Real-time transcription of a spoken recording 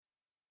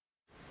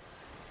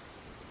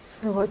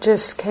So what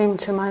just came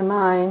to my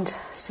mind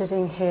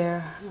sitting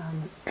here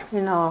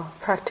in our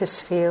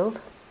practice field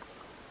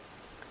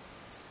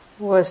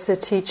was the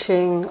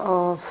teaching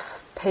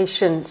of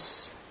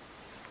patience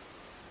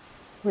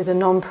with the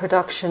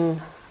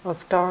non-production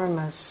of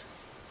Dharmas.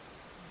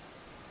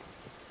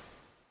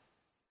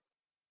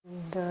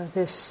 And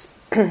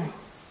this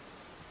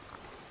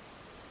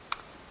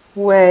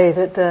way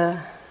that the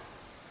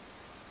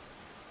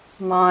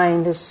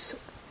mind is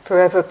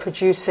forever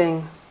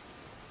producing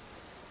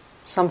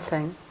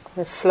something,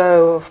 the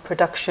flow of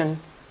production,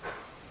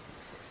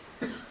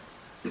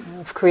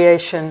 of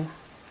creation,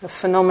 of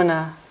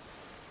phenomena,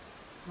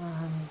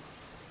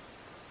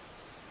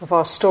 of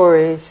our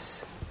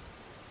stories,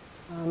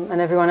 and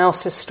everyone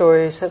else's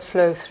stories that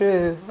flow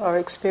through our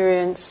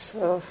experience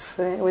of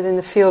within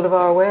the field of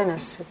our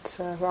awareness. It's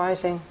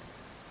rising.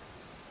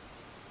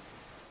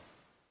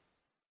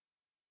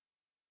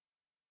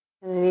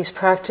 And these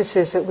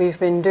practices that we've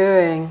been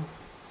doing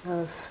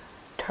of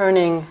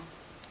turning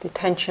the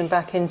attention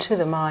back into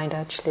the mind,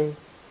 actually.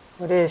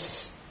 What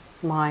is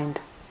mind?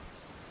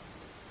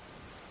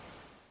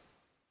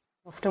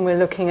 Often we're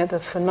looking at the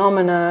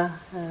phenomena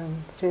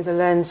through the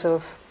lens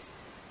of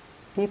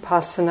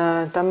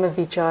vipassana,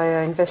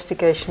 Dhammavijaya,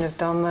 investigation of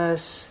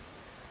Dhammas.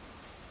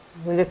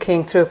 We're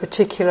looking through a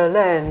particular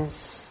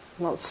lens,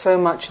 not so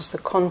much as the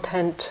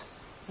content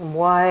and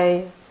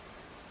why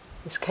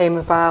this came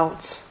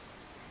about,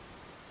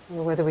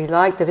 or whether we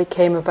like that it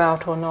came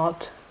about or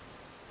not.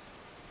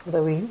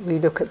 Although we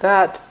look at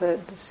that,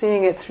 but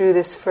seeing it through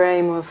this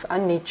frame of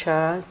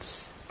anicca,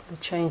 it's the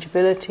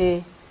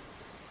changeability,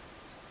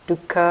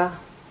 dukkha,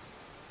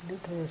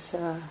 there's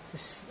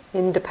this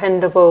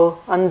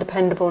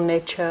undependable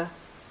nature,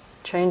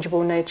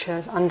 changeable nature,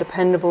 it's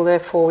undependable,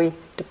 therefore we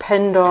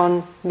depend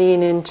on,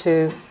 lean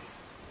into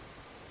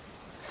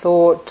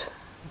thought,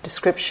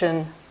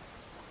 description,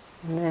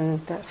 and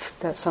then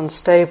that's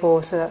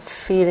unstable, so that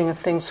feeling of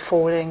things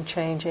falling,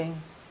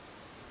 changing.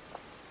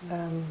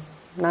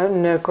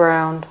 No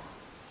ground,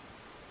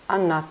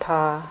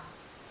 anatta,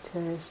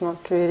 is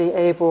not really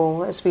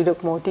able, as we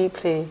look more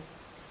deeply,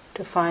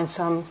 to find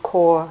some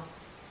core,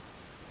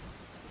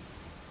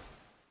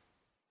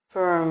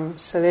 firm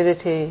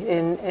solidity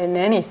in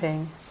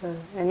anything, so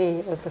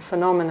any of the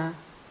phenomena.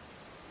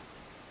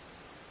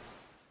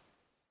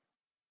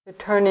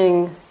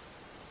 Turning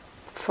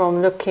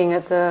from looking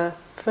at the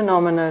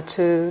phenomena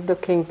to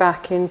looking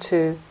back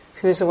into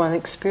who's the one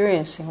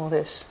experiencing all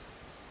this.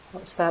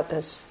 What's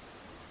that's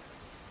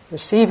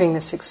receiving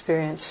this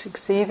experience,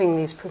 receiving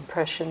these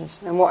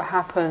impressions, and what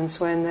happens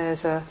when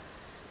there's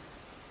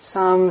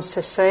some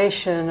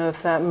cessation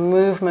of that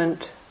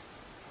movement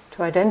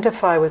to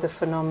identify with the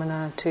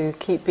phenomena, to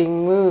keep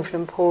being moved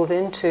and pulled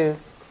into,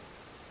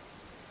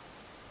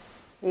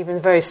 even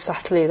very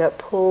subtly, that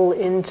pull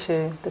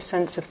into the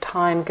sense of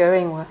time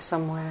going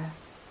somewhere,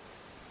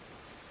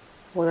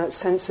 or that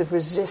sense of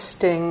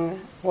resisting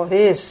what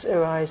is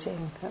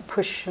arising, that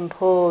push and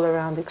pull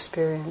around the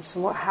experience,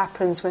 and what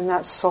happens when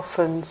that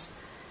softens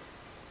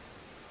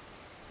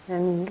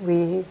and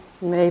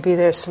maybe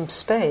there's some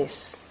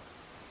space.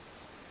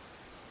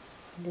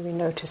 Do we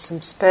notice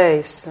some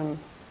space and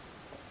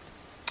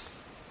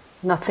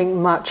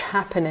nothing much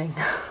happening?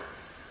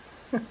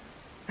 And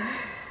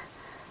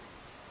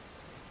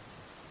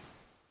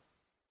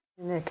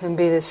there can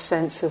be this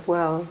sense of,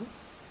 well,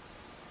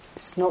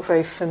 it's not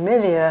very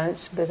familiar,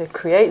 it's better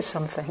create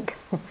something,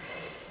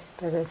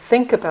 better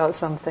think about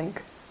something,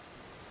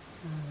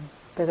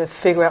 better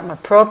figure out my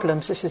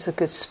problems, this is a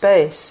good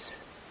space.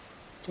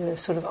 Do a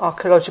sort of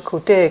archaeological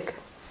dig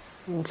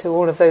into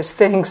all of those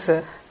things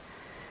that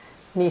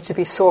need to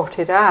be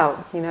sorted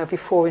out,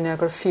 before we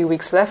got a few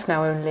weeks left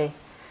now only.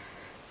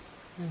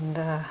 And,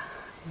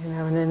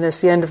 and then there's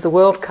the end of the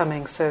world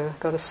coming, so I've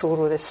got to sort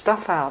all this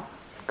stuff out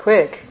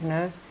quick,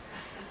 And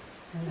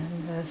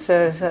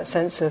so that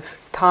sense of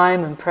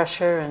time and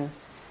pressure and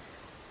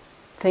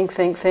think,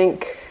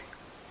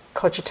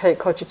 cogitate.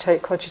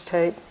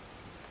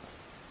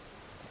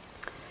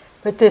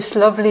 But this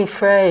lovely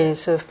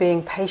phrase of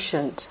being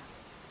patient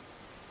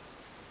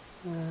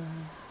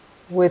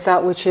with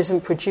that which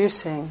isn't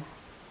producing,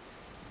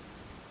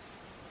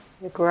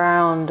 the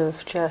ground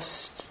of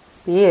just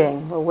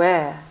being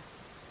aware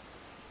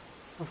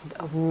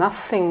of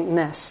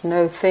nothingness,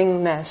 no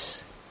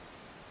thingness,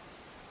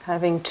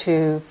 having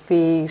to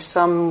be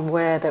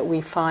somewhere that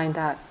we find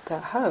that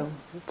home.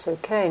 It's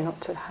okay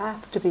not to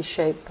have to be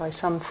shaped by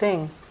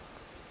something.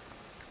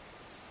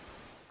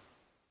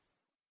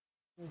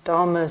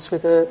 Dharmas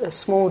with a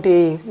small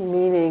d,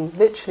 meaning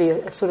literally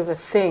a sort of a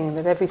thing,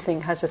 that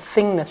everything has a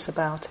thingness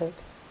about it.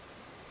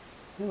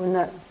 When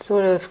that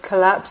sort of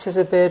collapses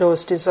a bit or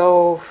is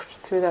dissolved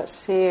through that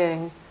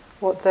seeing,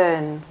 what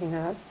then?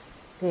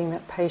 Being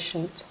that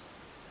patient,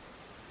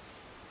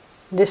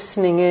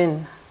 listening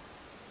in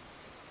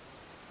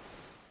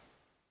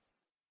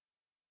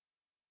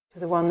to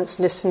the one that's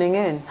listening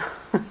in.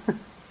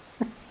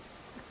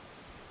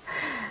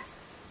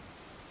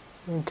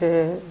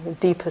 Into the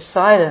deeper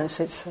silence,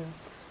 it's the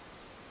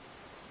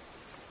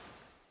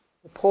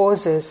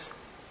pauses,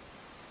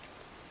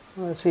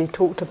 As we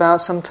talked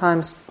about,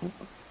 sometimes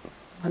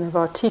one of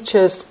our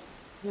teachers,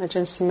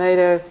 Ajahn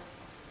Sumedho,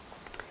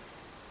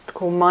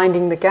 called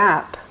minding the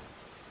gap,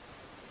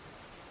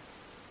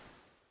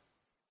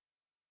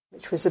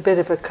 which was a bit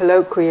of a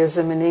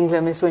colloquialism in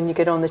England, is when you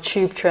get on the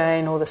tube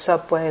train or the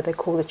subway, they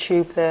call the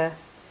tube there.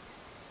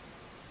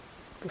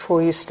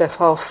 Before you step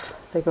off,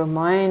 they go,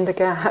 mind the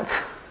gap,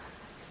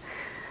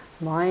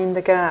 mind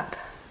the gap,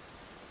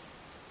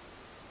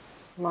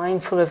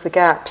 mindful of the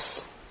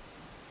gaps.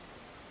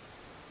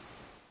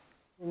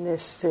 In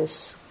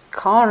this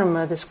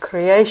karma, this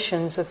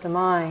creations of the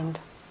mind,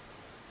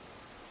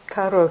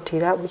 karoti,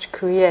 that which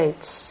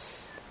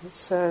creates.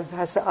 It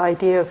has the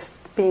idea of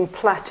being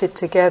plaited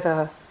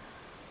together,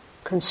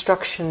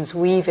 constructions,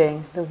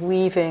 weaving, the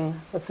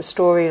weaving of the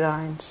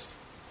storylines,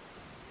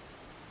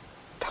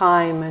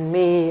 time and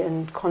me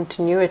and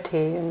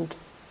continuity and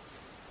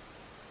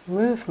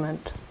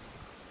movement,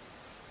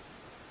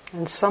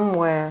 and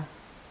somewhere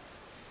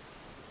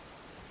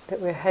that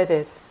we're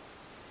headed.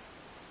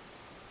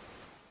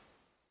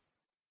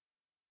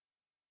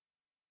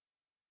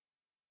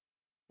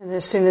 And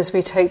as soon as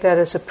we take that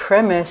as a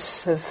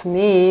premise of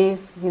me,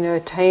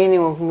 attaining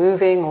or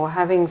moving or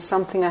having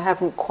something I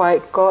haven't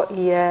quite got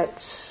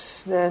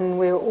yet, then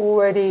we're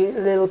already a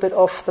little bit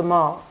off the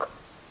mark.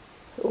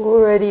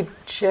 Already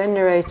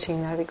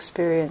generating that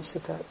experience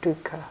of that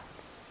dukkha,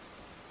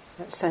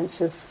 that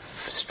sense of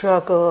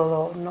struggle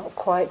or not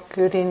quite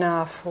good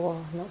enough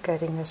or not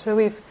getting there. So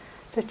we've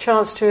the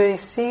chance to really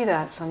see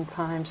that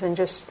sometimes, and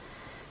just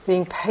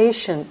being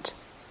patient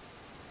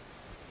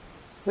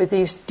with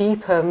these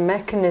deeper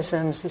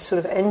mechanisms, this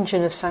sort of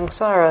engine of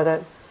samsara,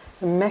 that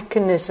the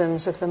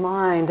mechanisms of the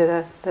mind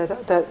that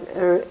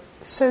are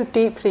so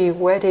deeply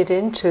wedded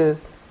into,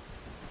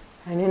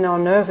 and in our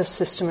nervous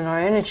system, in our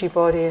energy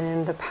body, and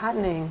in the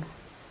patterning,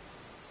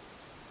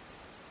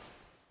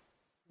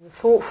 the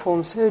thought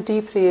form, so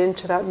deeply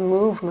into that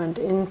movement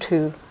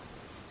into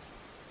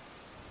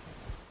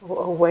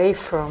or away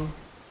from.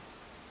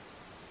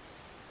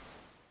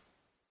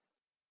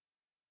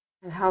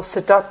 And how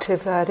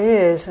seductive that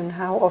is, and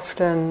how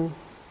often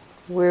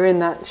we're in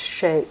that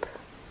shape.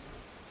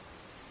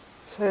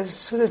 So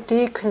sort of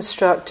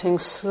deconstructing,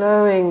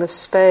 slowing the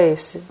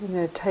space,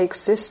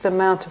 takes this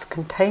amount of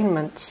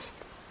containments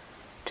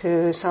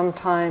to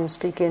sometimes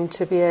begin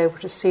to be able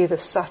to see the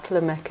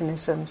subtler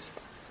mechanisms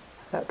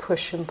of that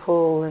push and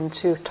pull, and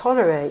to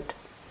tolerate.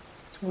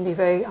 It's going to be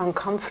very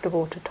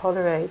uncomfortable to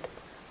tolerate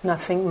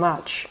nothing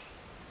much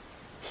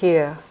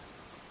here.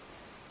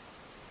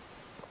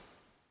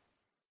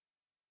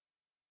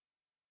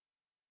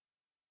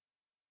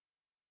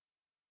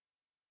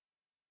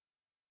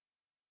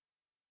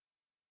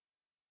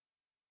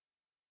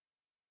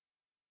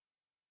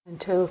 And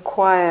to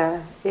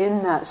acquire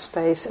in that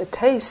space a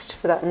taste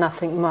for that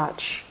nothing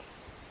much,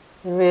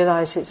 and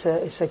realize it's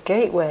a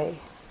gateway,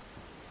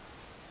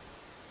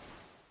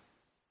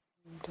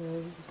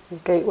 and a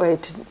gateway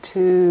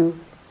to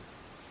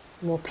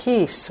more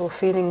peace, or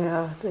feeling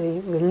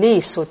the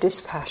release or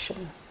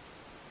dispassion.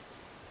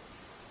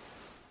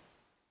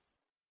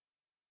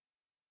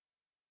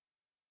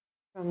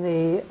 From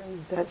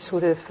that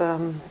sort of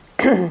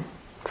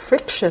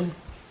friction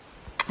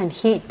and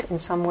heat in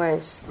some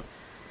ways,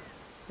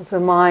 of the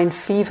mind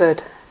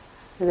fevered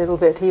a little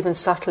bit, even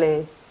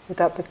subtly, with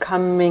that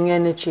becoming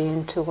energy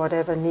into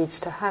whatever needs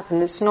to happen.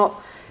 There's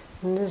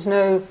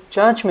no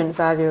judgment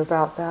value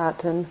about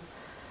that, and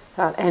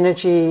that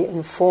energy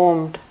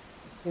informed,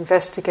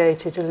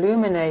 investigated,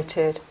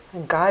 illuminated,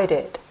 and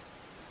guided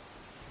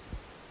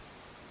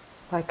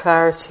by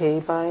clarity,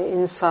 by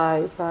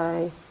insight,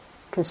 by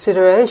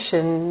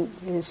consideration,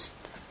 is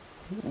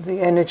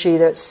the energy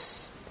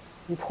that's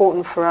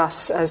important for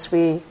us as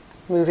we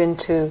move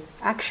into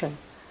action.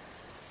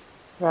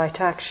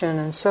 Right action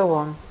and so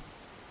on.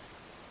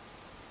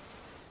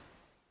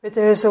 But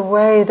there is a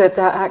way that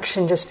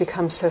action just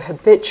becomes so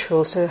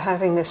habitual, so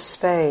having this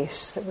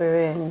space that we're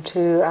in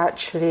to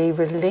actually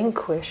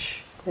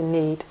relinquish the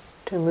need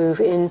to move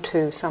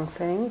into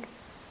something,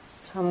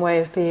 some way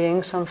of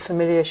being, some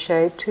familiar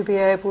shape, to be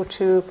able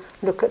to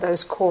look at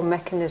those core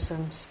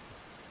mechanisms.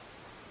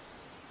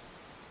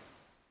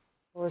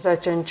 Or as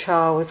Ajahn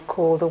Chah would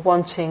call the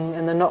wanting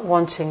and the not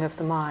wanting of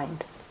the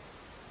mind.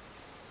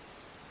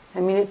 I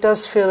mean, it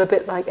does feel a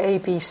bit like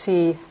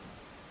ABC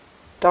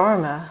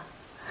Dharma.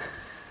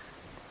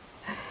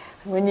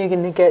 When you're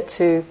going to get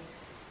to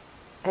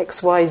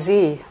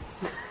XYZ,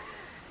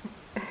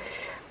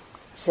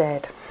 Z.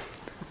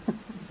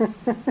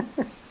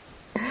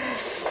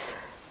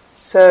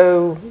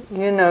 So,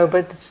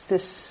 but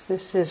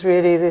this is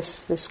really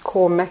this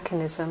core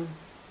mechanism.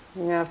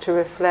 You have to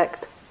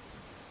reflect.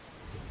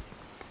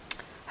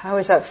 How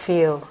does that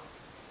feel?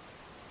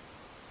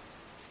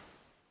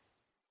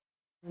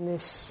 And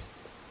this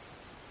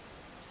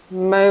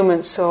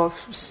moments of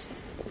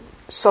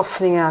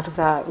softening out of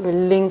that,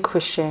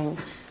 relinquishing,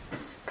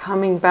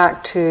 coming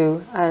back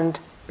to and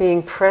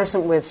being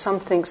present with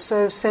something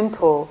so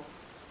simple,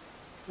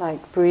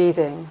 like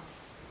breathing,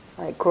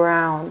 like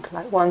ground,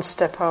 like one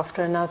step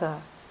after another,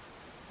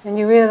 And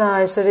you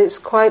realize that it's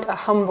quite a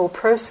humble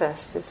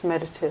process, this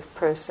meditative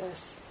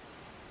process.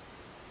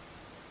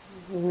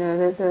 You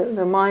know,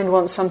 the mind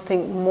wants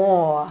something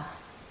more.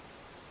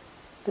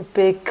 The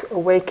big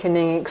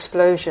awakening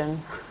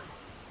explosion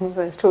that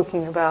I was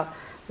talking about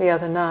the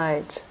other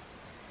night.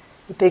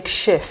 The big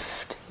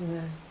shift, you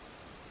know.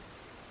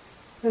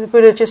 The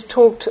Buddha just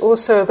talked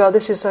also about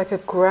this is like a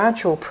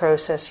gradual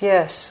process.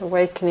 Yes,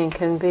 awakening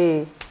can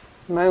be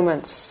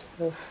moments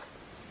of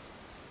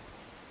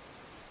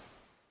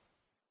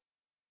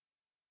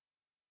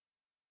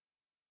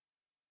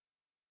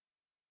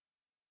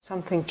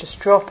something just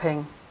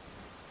dropping.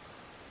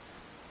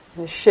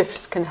 The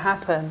shifts can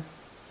happen.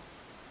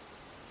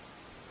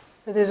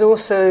 But there's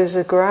also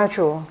a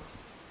gradual,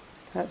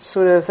 that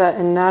sort of that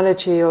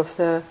analogy of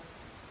the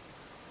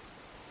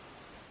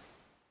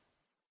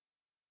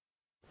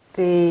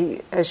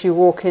as you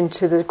walk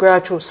into the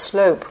gradual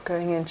slope,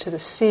 going into the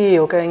sea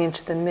or going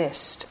into the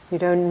mist. You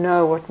don't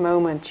know what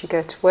moment you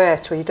get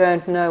wet, or you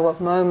don't know what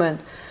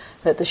moment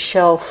that the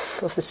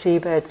shelf of the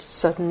seabed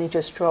suddenly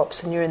just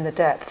drops and you're in the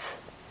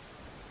depth.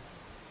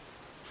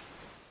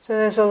 So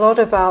there's a lot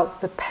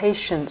about the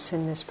patience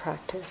in this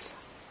practice.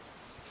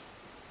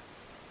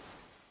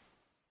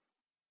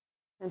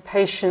 And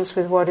patience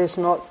with what is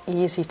not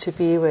easy to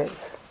be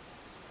with.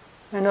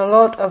 And a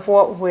lot of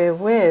what we're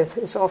with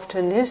is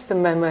often the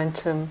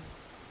momentum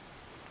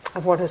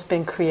of what has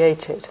been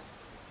created,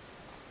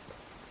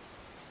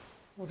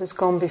 what has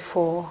gone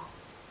before,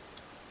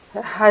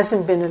 that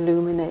hasn't been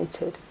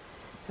illuminated,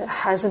 that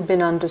hasn't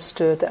been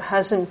understood, that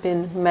hasn't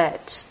been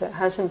met, that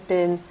hasn't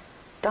been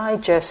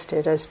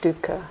digested as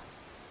dukkha,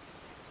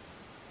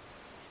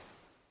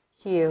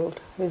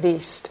 healed,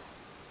 released.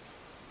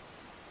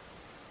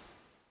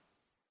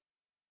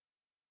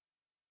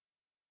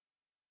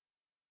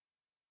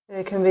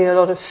 There can be a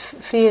lot of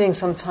feeling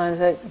sometimes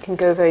that can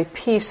go very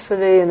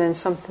peacefully, and then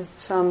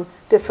some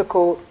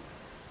difficult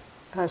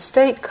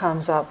state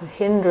comes up, a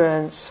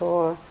hindrance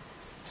or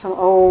some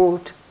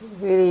old,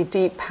 really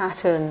deep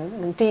pattern,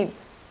 and deep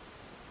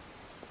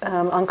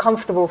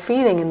uncomfortable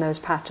feeling in those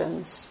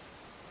patterns.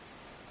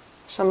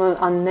 Some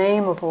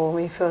unnameable,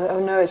 we feel, oh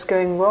no, it's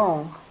going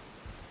wrong.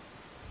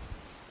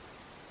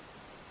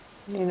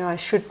 You know, I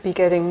should be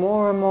getting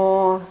more and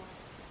more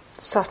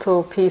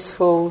subtle,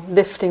 peaceful,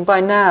 lifting. By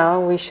now,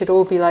 we should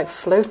all be like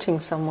floating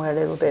somewhere a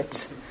little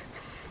bit.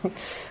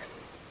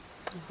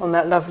 On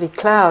that lovely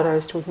cloud I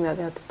was talking about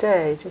the other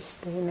day,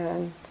 just, you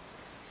know.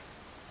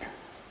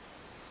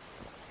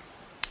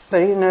 But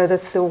you know,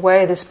 the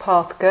way this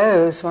path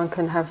goes, one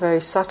can have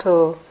very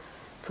subtle,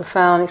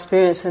 profound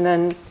experience, and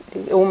then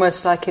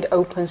almost like it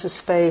opens a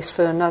space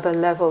for another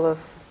level of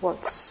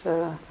what's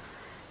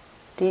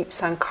deep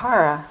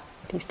Sankara,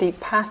 these deep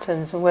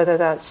patterns, and whether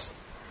that's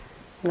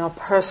our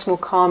personal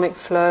karmic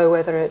flow,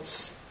 whether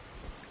it's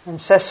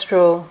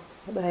ancestral,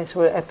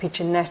 sort of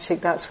epigenetic,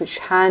 that's which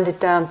handed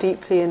down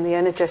deeply in the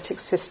energetic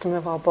system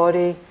of our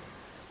body,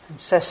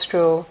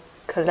 ancestral,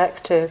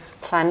 collective,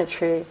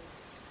 planetary,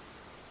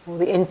 or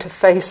the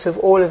interface of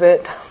all of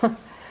it.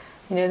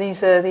 You know,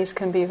 these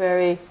can be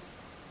very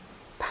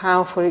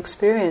powerful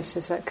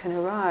experiences that can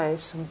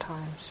arise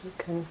sometimes.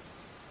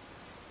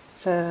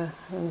 So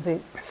the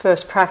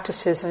first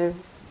practices I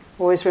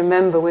always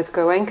remember with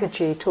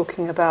Goenkaji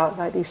talking about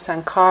like these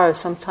sankaras,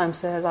 sometimes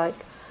they're like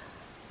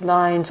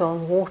lines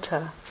on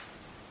water.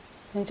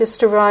 They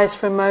just arise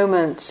for a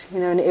moment,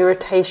 you know, an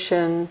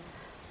irritation,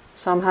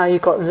 somehow you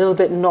got a little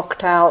bit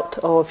knocked out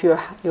of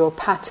your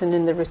pattern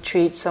in the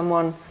retreat,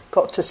 someone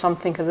got to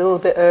something a little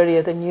bit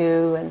earlier than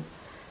you, and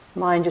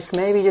mind just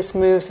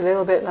moves a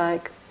little bit,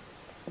 like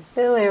a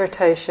little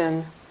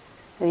irritation,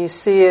 and you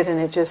see it and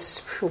it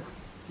just, you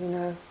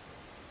know,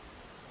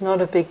 not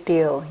a big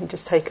deal. You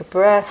just take a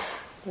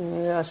breath and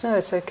you realize, no,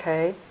 it's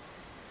okay.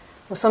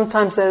 Or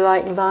sometimes they're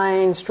like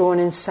lines drawn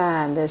in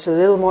sand. There's a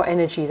little more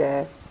energy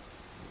there.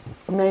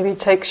 Maybe it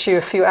takes you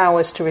a few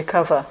hours to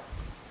recover.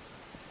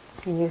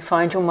 And you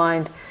find your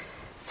mind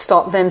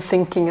start then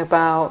thinking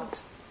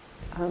about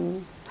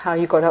how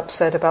you got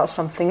upset about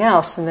something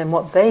else, and then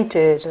what they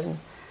did, and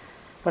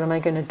what am I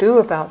going to do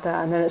about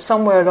that? And then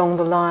somewhere along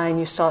the line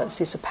you start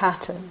to see a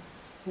pattern.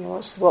 You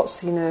know,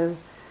 what's you know,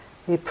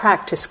 the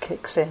practice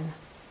kicks in.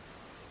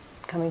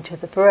 Coming to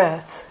the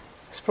breath,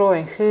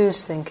 exploring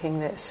who's thinking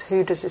this,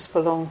 who does this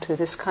belong to,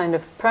 this kind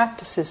of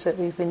practices that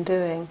we've been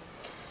doing. And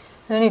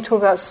then you talk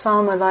about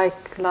some are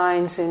like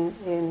lines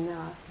in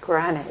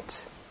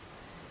granite.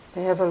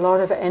 They have a lot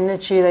of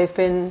energy, they've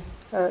been,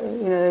 you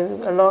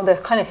know, they're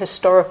kind of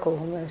historical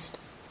almost.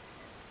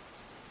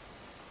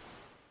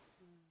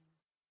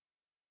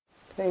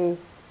 Very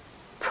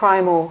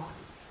primal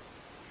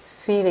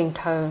feeling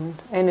tone,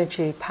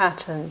 energy,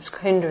 patterns,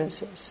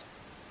 hindrances.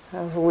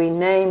 However we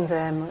name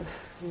them, of,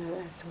 you know,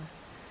 sort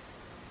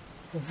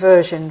of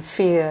aversion,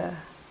 fear,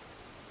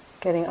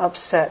 getting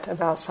upset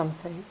about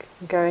something,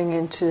 going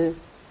into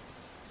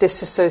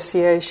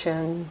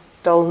disassociation,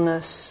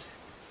 dullness,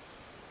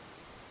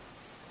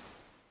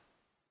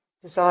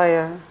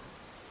 desire,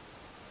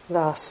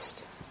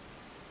 lust,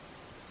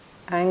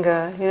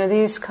 anger,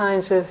 these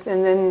kinds of,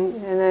 and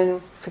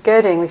then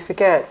forgetting, we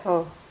forget,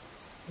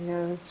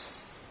 it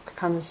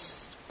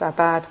becomes a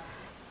bad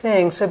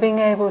thing. So being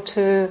able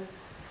to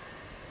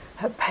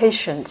have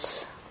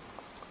patience,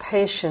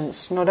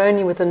 not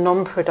only with the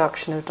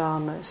non-production of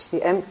dharmas,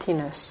 the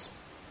emptiness,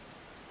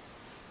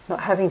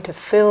 not having to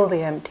fill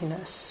the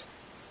emptiness,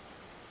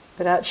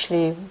 but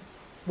actually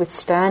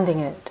withstanding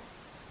it.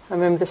 I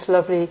remember this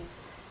lovely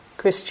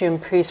Christian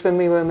priest, when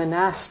we were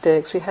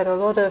monastics, we had a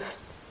lot of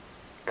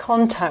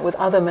contact with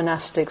other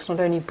monastics, not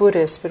only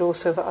Buddhists, but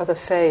also of other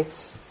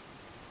faiths.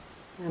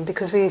 And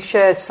because we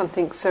shared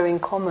something so in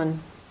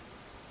common.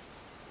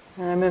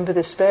 And I remember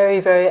this very,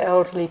 very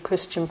elderly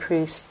Christian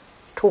priest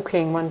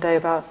talking one day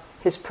about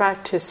his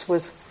practice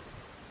was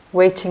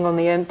waiting on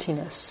the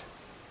emptiness.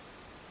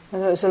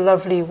 And it was a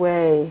lovely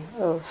way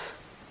of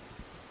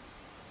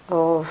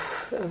a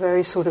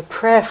very sort of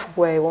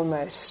prayerful way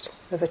almost,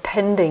 of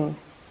attending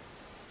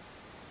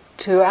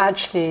to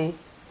actually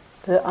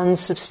the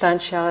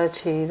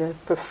unsubstantiality, the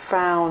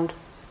profound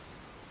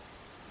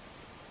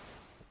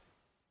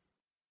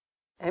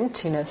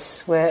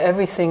emptiness where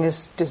everything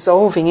is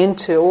dissolving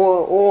into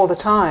all the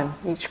time,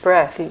 each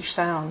breath, each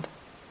sound,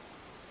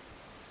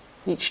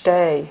 each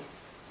day,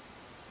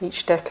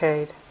 each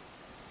decade.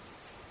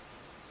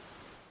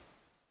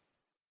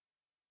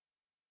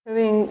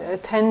 Being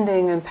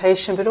attending and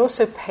patient, but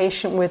also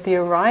patient with the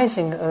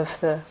arising of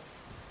the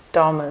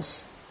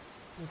dharmas,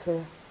 of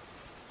the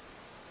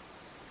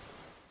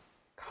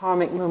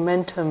karmic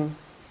momentum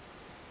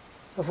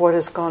of what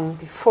has gone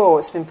before,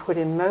 it's been put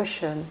in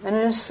motion. And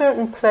in a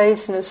certain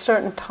place, in a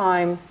certain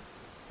time,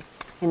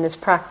 in this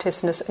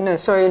practice, in a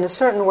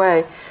certain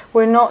way,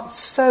 we're not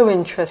so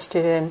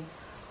interested in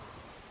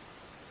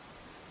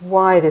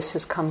why this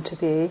has come to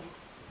be,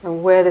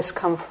 and where this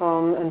come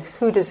from, and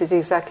who does it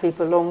exactly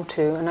belong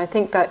to. And I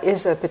think that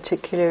is a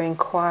particular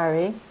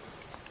inquiry.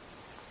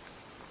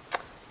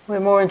 We're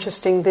more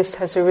interested, this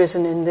has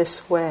arisen in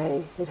this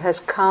way. It has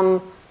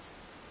come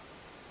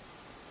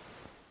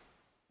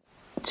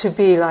to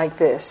be like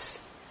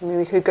this. I mean,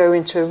 we could go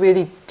into a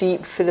really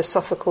deep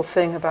philosophical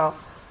thing about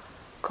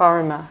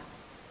karma,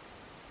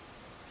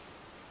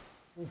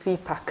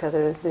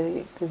 vipaka,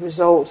 the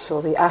results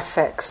or the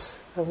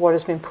affects of what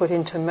has been put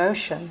into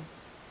motion.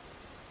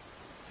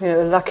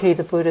 Luckily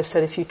the Buddha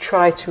said if you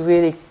try to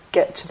really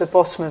get to the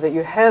bottom of it,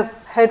 your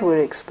head would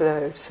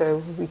explode. So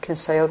we can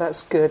say, oh,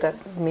 that's good,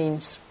 that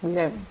means we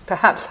don't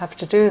perhaps have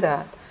to do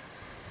that.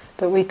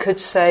 But we could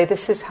say,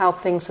 this is how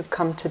things have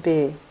come to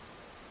be.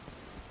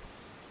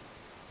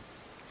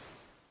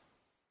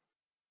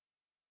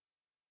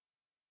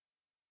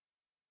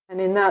 And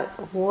in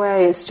that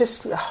way, it's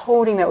just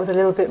holding that with a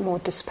little bit more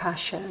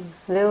dispassion,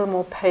 a little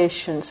more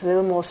patience, a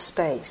little more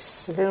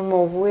space, a little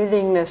more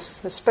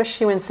willingness,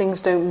 especially when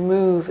things don't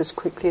move as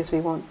quickly as we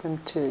want them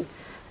to.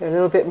 They're a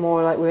little bit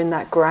more like we're in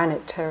that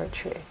granite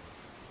territory.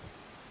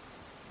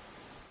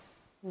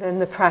 Then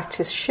the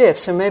practice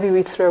shifts, so maybe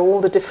we throw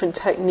all the different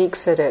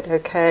techniques at it.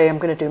 Okay, I'm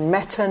going to do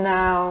metta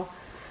now,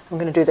 I'm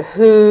going to do the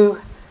who,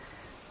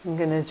 I'm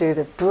going to do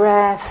the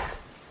breath,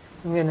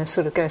 I'm going to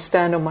sort of go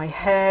stand on my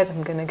head,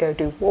 I'm going to go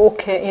do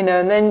walking,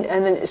 and then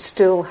it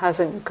still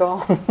hasn't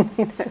gone,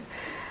 and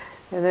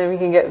then we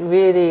can get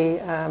really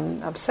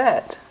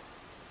upset.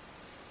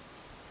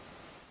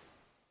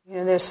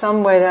 There's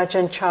some way that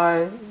Ajahn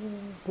Chah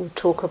will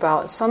talk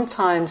about,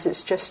 sometimes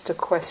it's just a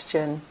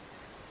question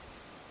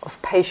of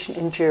patient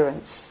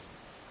endurance.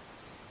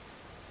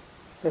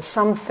 There's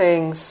some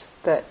things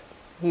that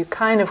you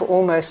kind of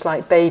almost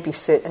like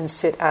babysit and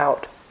sit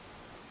out.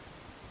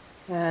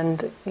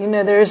 And,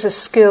 there is a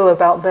skill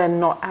about then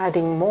not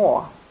adding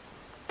more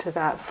to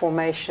that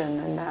formation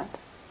and that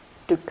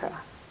dukkha,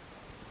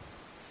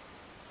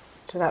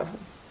 to that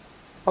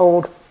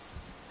old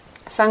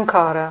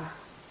Sankara,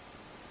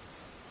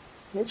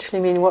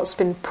 literally meaning what's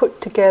been put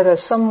together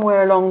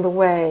somewhere along the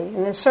way. And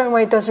in a certain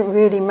way it doesn't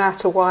really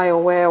matter why or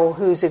where or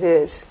whose it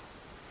is.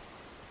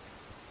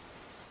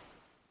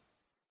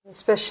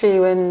 Especially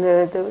when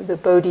the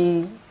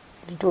Bodhi,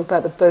 you talk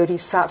about the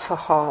Bodhisattva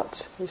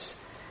heart, which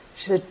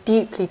is a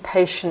deeply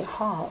patient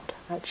heart,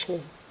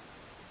 actually.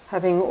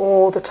 Having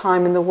all the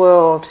time in the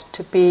world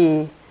to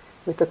be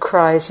with the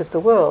cries of the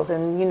world.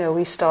 And,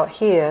 we start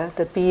here,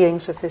 the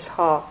beings of this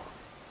heart.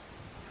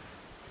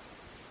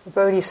 The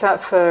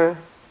Bodhisattva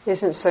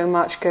isn't so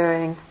much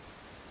going,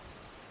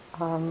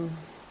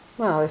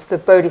 if the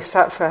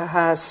Bodhisattva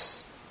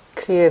has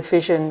clear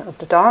vision of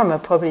the Dharma,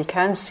 probably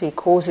can see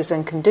causes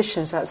and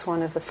conditions. That's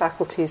one of the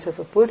faculties of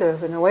a Buddha,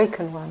 of an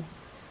awakened one.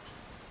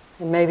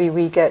 And maybe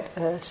we get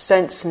a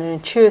sense, an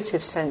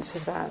intuitive sense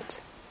of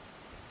that.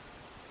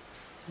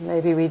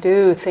 Maybe we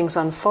do, things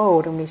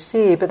unfold and we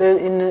see, but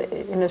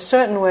in a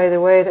certain way,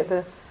 the way that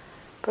the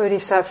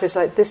Bodhisattva is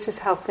like, this is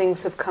how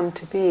things have come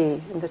to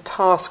be, and the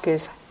task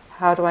is,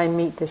 how do I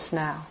meet this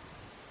now?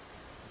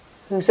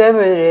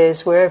 Whoever it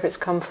is, wherever it's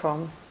come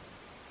from,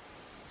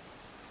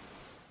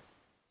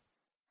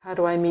 how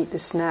do I meet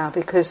this now?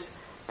 Because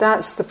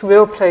that's the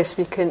real place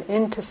we can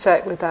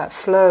intersect with that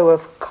flow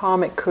of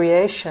karmic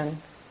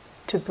creation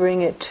to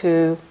bring it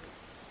to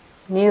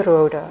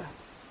nirodha,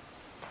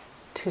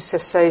 to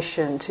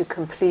cessation, to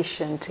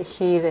completion, to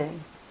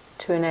healing,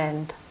 to an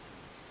end.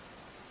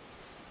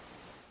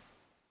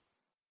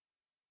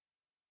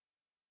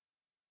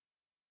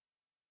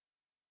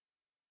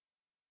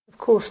 Of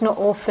course, not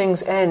all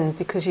things end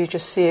because you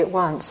just see it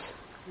once.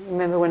 I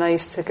remember when I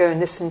used to go and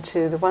listen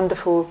to the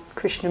wonderful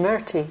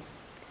Krishnamurti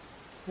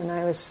when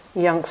I was a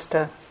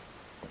youngster.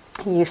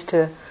 He used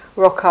to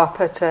rock up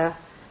at he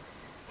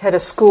had a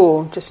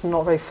school just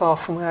not very far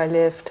from where I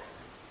lived.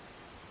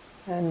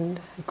 And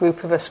a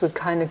group of us would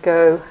kind of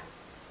go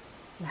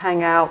and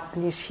hang out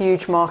in these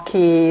huge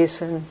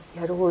marquees, and he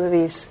had all of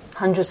these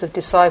hundreds of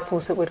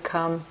disciples that would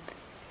come.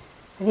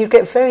 And you'd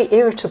get very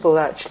irritable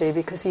actually,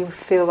 because you would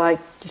feel like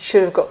you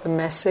should have got the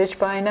message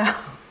by now.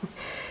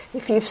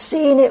 If you've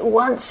seen it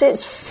once,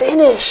 it's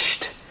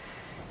finished.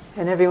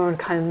 And everyone would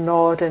kind of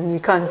nod, and you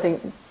kind of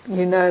think,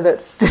 you know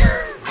that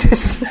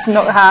this is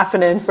not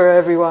happening for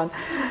everyone.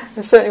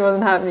 It certainly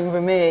wasn't happening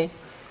for me.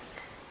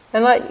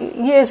 And like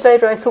years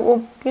later I thought,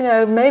 well,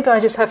 maybe I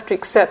just have to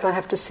accept I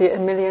have to see it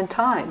 1,000,000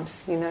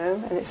 times,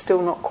 and it's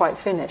still not quite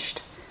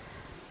finished.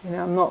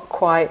 I'm not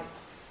quite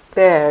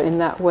there in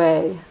that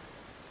way.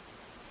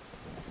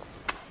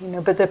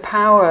 But the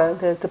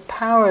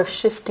power of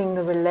shifting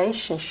the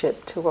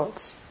relationship to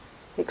what's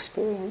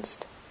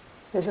experienced,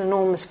 there's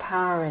enormous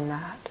power in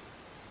that.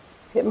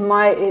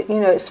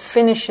 It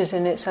finishes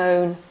in its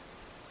own,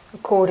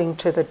 according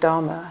to the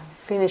Dharma,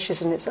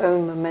 finishes in its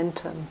own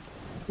momentum.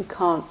 We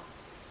can't,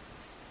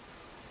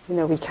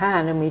 we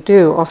can and we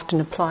do often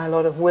apply a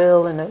lot of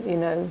will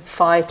and,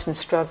 fight and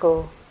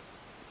struggle.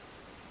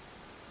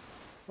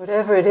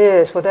 Whatever it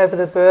is, whatever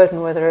the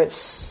burden, whether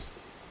it's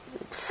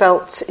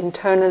felt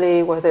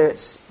internally, whether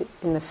it's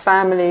in the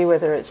family,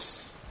 whether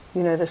it's,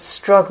 the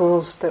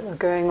struggles that are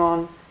going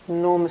on,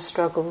 enormous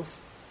struggles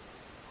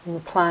on the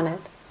planet.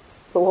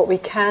 But what we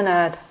can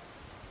add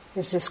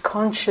is this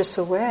conscious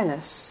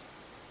awareness,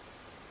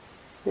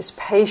 this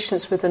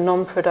patience with the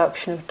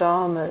non-production of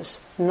dharmas,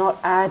 not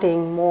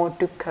adding more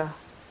dukkha.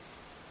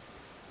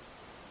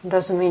 It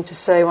doesn't mean to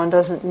say one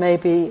doesn't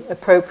maybe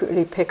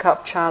appropriately pick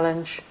up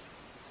challenge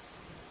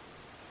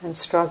and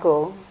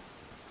struggle.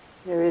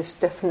 There is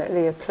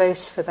definitely a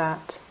place for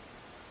that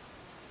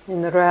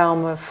in the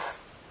realm of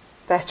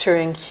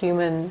bettering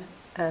human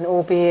and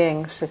all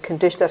beings. The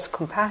condition, that's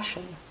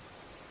compassion.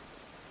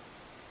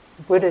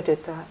 The Buddha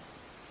did that.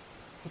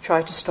 He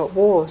tried to stop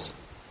wars.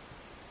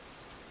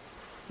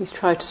 He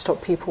tried to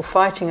stop people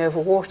fighting over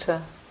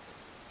water.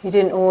 He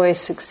didn't always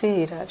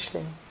succeed,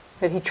 actually,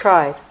 but he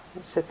tried.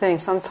 It's the thing.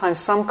 Sometimes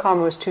some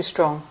karma was too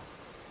strong.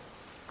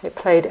 It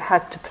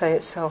had to play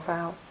itself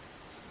out.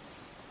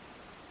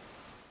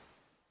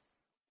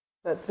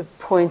 But the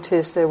point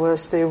is, there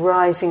was the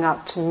rising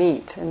up to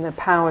meet and the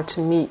power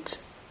to meet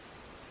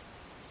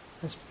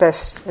as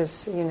best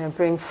as,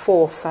 bring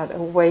forth that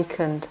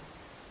awakened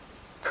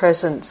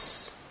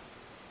presence.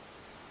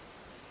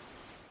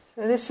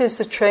 So this is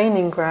the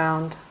training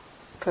ground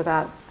for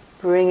that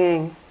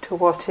bringing to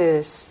what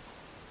is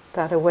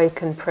that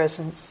awakened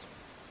presence.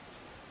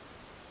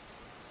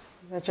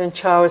 Ajahn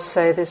Chah would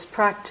say this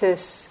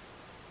practice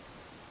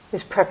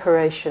is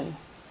preparation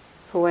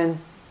for when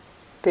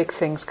big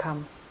things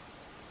come.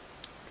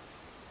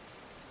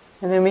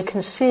 And then we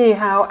can see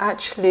how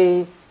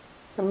actually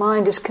the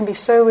mind can be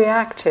so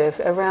reactive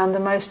around the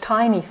most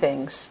tiny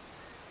things.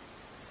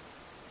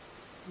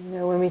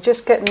 When we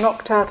just get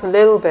knocked out a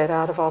little bit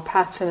out of our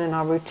pattern and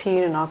our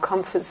routine and our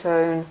comfort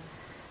zone,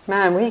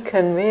 man, we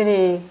can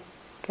really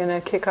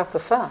kick up a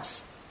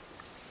fuss.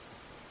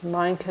 The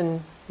mind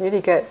can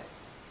really get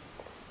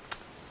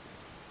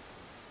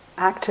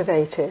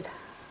activated.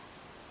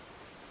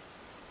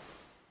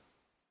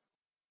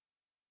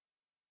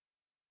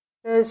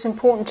 So it's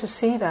important to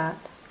see that.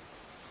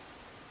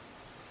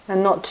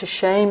 And not to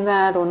shame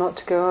that, or not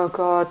to go, oh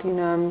God,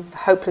 I'm a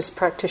hopeless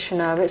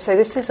practitioner. But say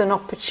this is an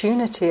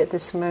opportunity at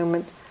this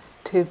moment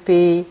to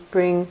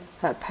bring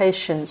that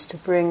patience, to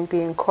bring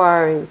the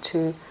inquiry,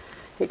 to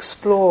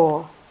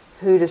explore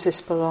who does this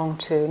belong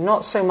to.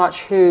 Not so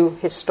much who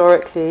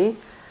historically,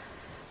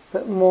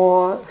 but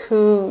more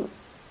who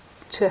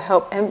to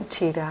help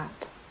empty that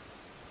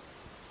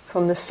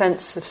from the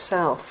sense of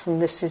self, from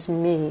this is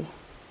me,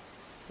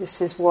 this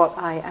is what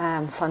I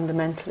am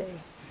fundamentally.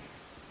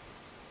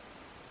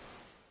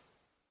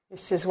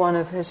 This is one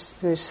of his,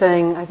 he was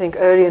saying, I think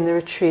early in the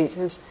retreat,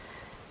 as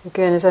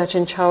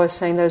Ajahn Chah was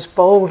saying, those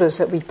boulders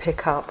that we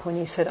pick up, when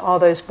he said, are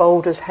those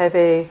boulders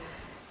heavy?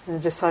 And the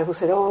disciple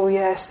said, oh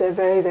yes, they're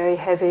very, very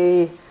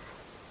heavy.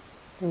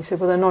 And he said,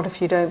 well, they're not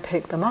if you don't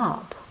pick them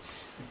up.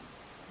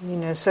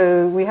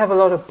 So we have a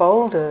lot of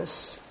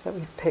boulders that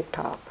we've picked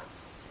up.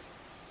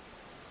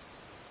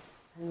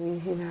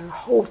 And we,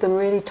 hold them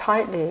really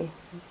tightly.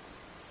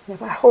 And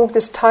if I hold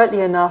this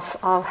tightly enough,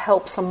 I'll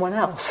help someone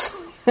else.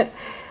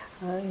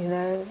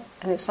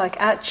 And it's like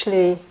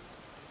actually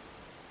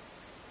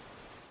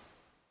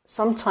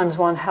sometimes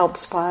one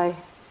helps by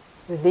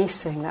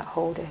releasing that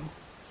holding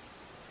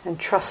and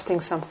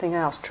trusting something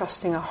else,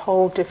 trusting a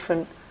whole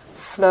different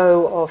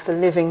flow of the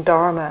living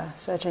Dharma,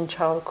 as Ajahn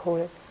Chah would call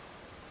it.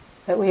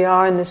 that we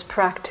are in this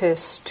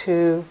practice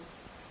to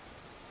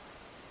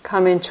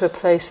come into a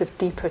place of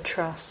deeper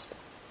trust.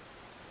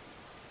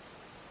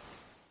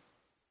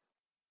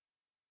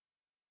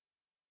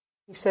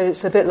 He said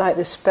it's a bit like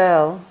this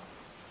bell,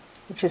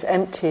 which is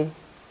empty.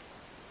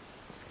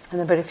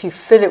 But if you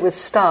fill it with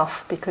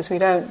stuff, because we've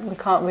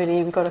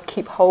got to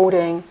keep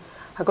holding,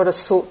 I've got to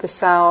sort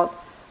this out,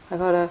 I've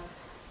got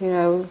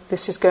to,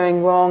 this is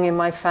going wrong in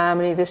my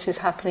family, this is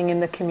happening in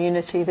the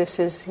community, this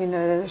is,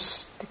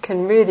 it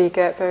can really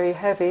get very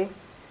heavy.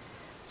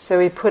 So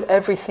we put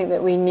everything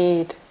that we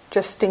need,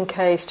 just in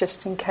case,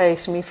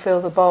 and we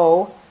fill the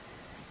bowl,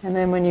 and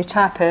then when you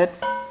tap it,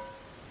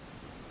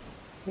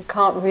 you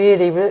can't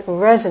really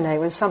resonate.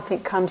 When something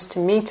comes to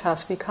meet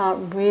us, we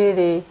can't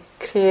really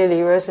clearly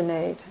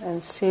resonate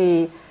and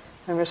see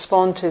and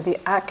respond to the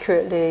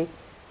accurately,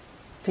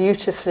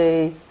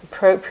 beautifully,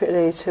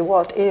 appropriately to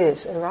what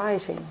is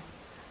arising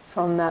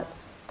from that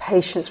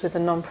patience with the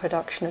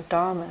non-production of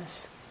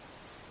dharmas.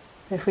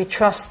 If we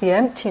trust the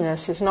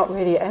emptiness is not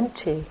really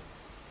empty,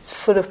 it's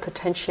full of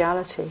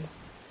potentiality.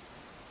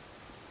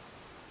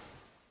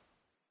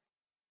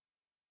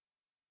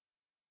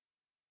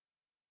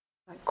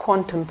 Like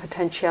quantum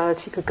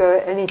potentiality could go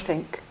at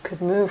anything,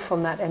 could move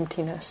from that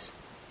emptiness.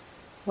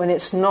 When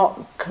it's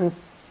not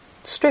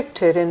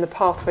constricted in the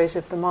pathways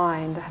of the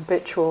mind, the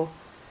habitual,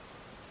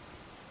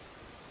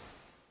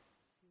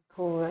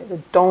 call it the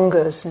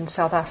dongas in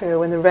South Africa,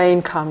 when the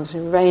rain comes,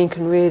 and rain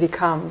can really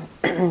come,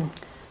 and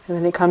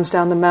then it comes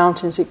down the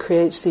mountains, it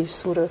creates these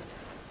sort of,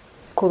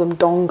 call them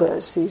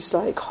dongas, these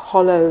like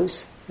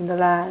hollows in the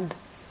land.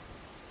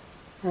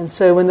 And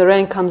so when the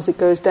rain comes, it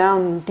goes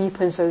down and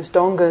deepens those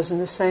dongas in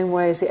the same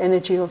way as the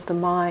energy of the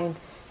mind.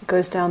 It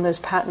goes down those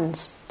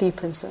patterns,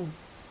 deepens them,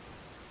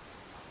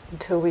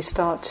 until we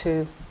start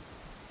to,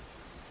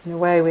 in a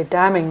way, we're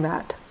damming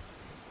that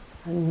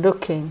and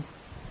looking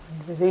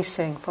and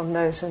releasing from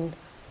those and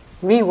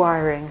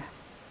rewiring,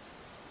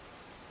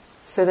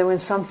 so that when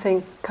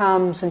something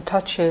comes and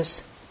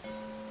touches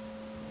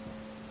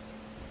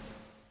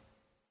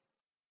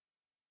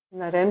in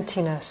that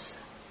emptiness,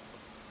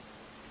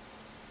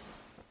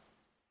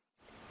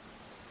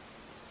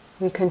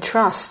 we can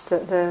trust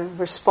that the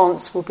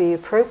response will be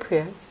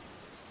appropriate.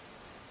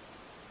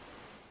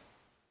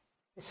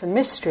 It's a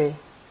mystery,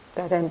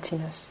 that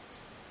emptiness.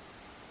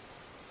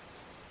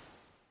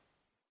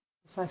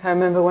 It's like I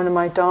remember one of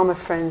my Dharma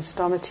friends,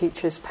 Dharma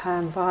teachers,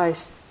 Pam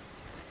Weiss,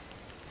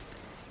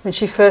 when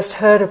she first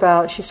heard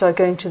about, she started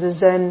going to the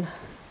Zen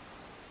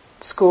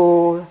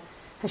school,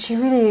 and she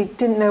really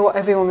didn't know what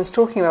everyone was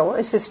talking about. What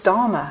is this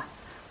Dharma?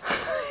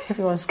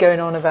 Everyone's going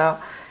on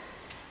about.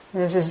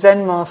 And there's a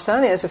Zen master.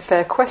 I think it's a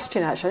fair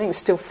question, actually. I think it's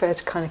still fair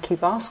to kind of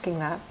keep asking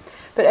that.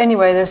 But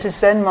anyway, there's this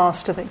Zen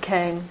master that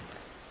came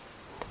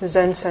to the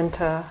Zen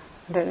center.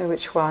 I don't know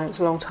which one. It was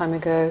a long time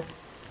ago.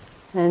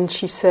 And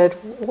she said,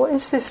 "What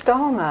is this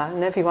Dharma?"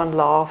 And everyone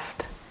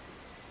laughed.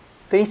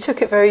 But he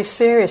took it very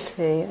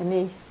seriously,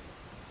 and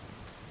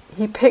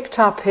he picked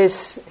up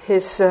his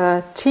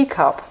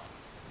teacup,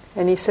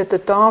 and he said, "The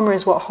Dharma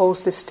is what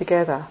holds this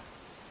together."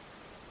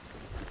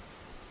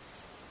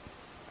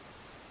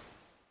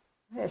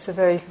 It's a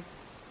very...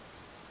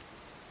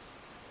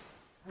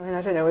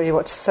 I don't know really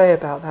what to say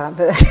about that,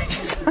 but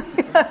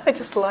I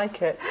just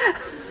like it.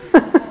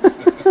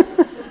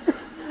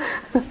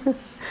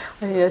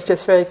 Yeah, it's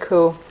just very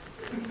cool.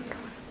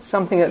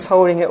 Something that's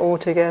holding it all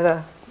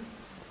together.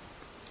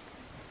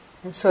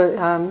 And so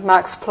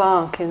Max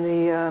Planck, in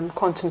the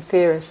quantum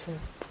theorist,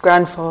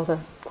 grandfather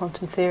of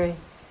quantum theory,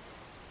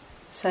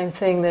 same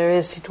thing.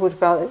 He talked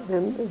about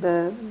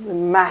the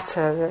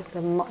matter,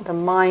 the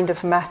mind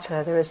of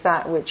matter. There is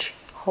that which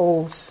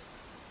holds,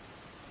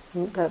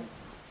 that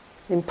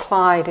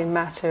implied in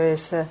matter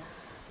is the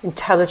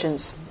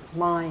intelligence,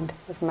 mind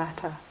of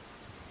matter,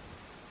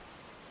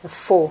 the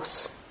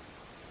force.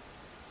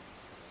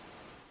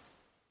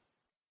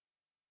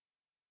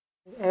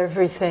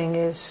 Everything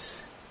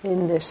is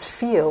in this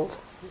field,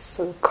 this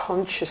sort of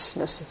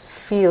consciousness,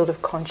 field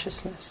of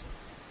consciousness.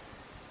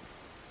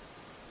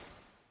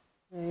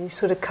 You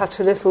sort of cut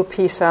a little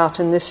piece out,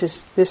 and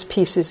this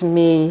piece is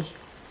me.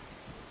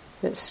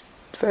 It's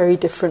very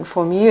different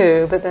from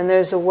you, but then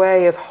there's a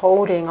way of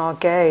holding our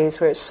gaze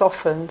where it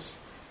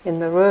softens in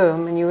the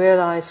room, and you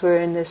realize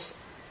we're in this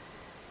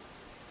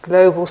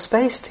global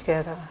space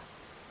together,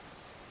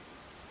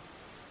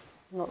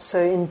 not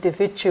so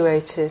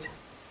individuated.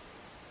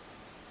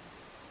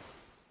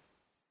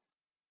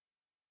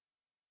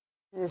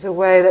 There's a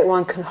way that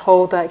one can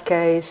hold that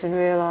gaze and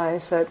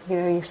realize that,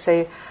 you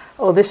say,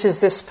 "Oh, this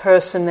is this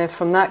person, they're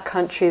from that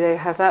country, they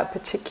have that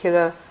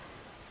particular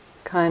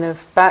kind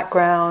of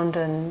background,"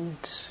 and,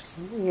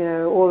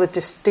 all the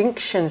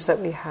distinctions that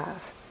we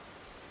have.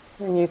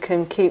 And you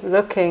can keep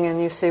looking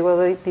and you say,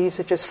 well, these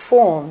are just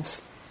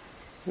forms,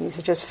 these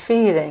are just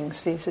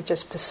feelings, these are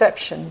just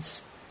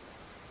perceptions.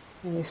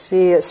 And you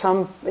see, in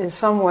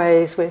some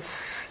ways,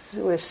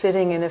 we're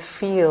sitting in a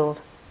field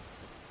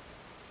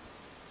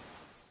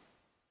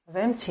of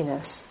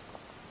emptiness,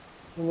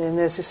 and then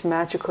there's this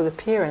magical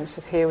appearance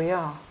of here we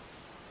are.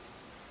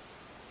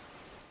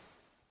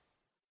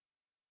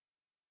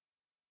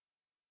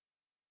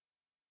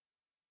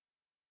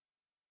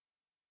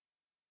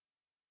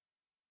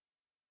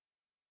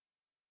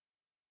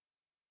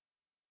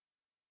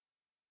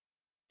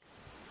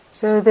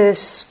 So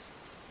this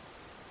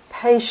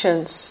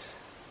patience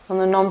on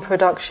the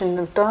non-production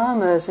of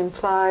dharmas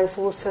implies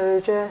also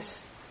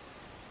just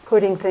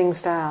putting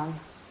things down,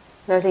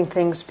 letting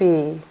things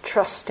be,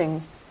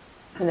 trusting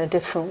in a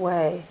different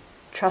way,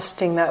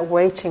 trusting that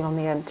waiting on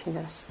the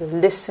emptiness, the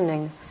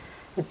listening,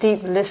 the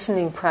deep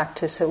listening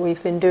practice that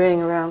we've been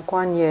doing around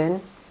Guan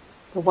Yin,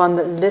 the one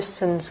that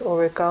listens or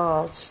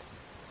regards,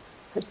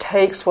 that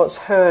takes what's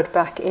heard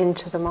back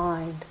into the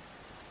mind,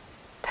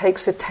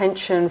 takes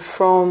attention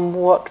from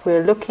what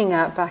we're looking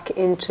at back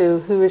into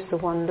who is the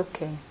one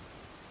looking.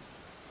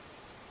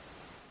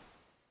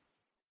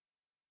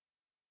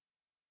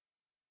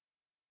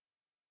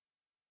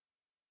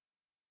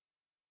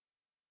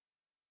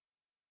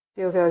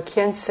 Dilgo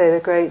Khyentse, the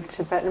great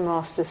Tibetan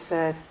master,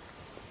 said,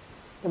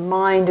 "The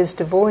mind is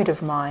devoid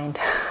of mind."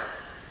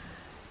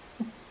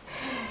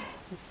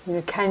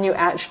 Can you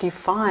actually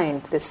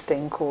find this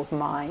thing called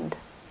mind?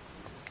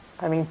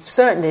 I mean,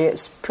 certainly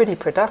it's pretty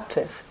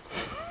productive.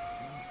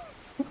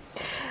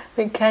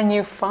 But can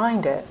you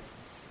find it?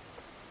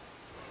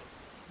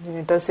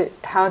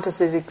 How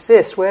does it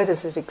exist? Where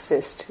does it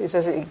exist?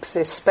 Does it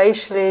exist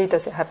spatially?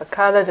 Does it have a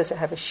color? Does it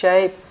have a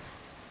shape?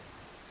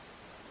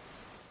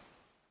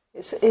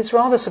 It's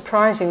rather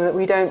surprising that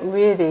we don't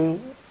really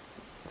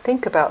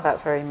think about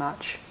that very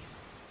much.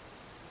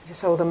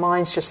 So the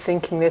mind's just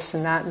thinking this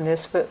and that and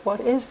this, but what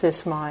is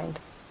this mind?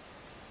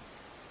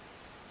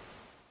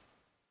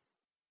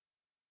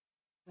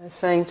 I was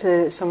saying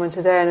to someone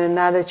today an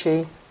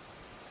analogy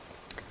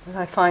that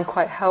I find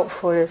quite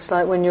helpful. It's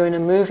like when you're in a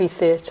movie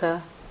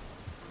theatre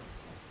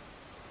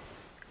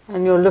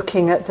and you're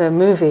looking at the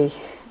movie,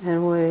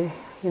 and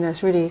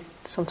it's really,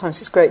 sometimes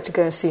it's great to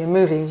go and see a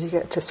movie. You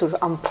get to sort of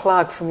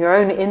unplug from your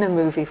own inner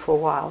movie for a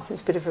while. So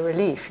it's a bit of a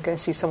relief. You go and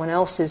see someone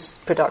else's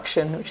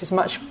production, which is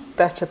much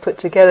better put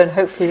together, and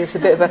hopefully it's a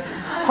bit of a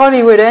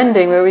Hollywood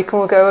ending where we can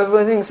all go, "Oh,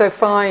 everything's so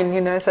fine,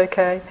 it's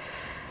okay."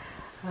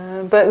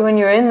 But when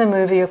you're in the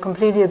movie, you're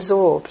completely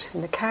absorbed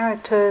in the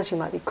characters. You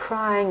might be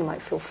crying, you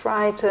might feel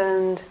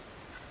frightened.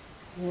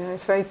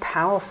 It's very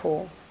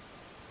powerful.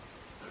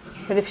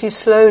 But if you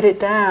slowed it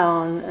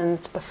down, and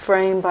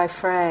frame by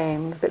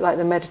frame, a bit like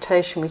the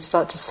meditation, we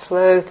start to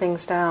slow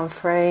things down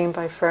frame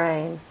by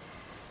frame.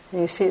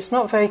 And you see it's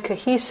not very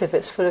cohesive,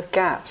 it's full of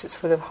gaps, it's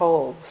full of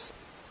holes.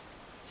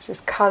 It's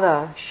just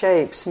colour,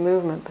 shapes,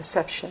 movement,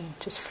 perception,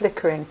 just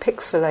flickering,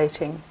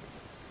 pixelating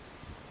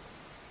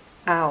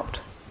out.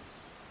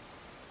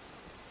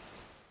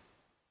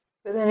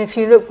 But then if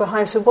you look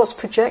behind, so what's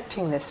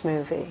projecting this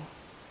movie?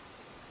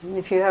 And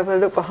if you have a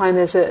look behind,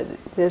 there's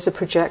a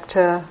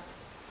projector.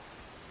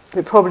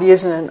 It probably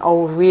isn't an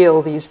old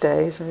reel these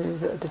days,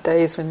 the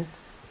days when.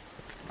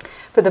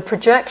 But the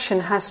projection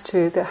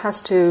there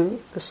has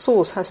to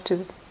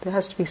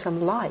be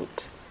some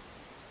light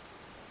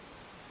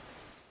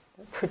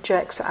that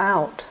projects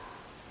out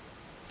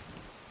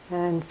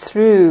and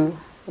through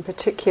a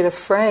particular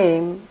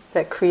frame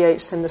that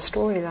creates then the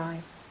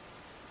storyline.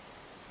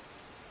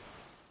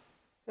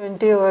 So when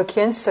Dilgo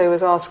Khyentse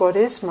was asked, what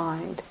is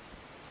mind?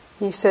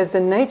 He said the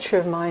nature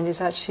of mind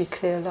is actually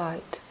clear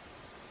light.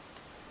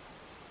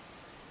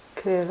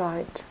 Clear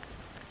light,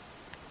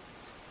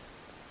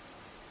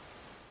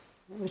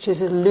 which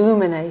is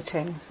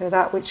illuminating. So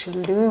that which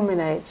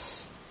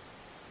illuminates.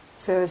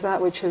 So is that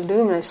which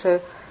illuminates.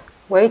 So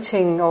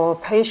waiting or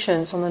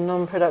patience on the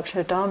non-production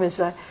of Dharma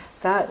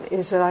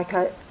is like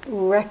a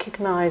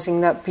recognizing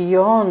that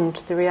beyond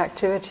the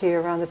reactivity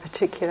around the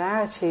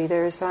particularity,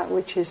 there is that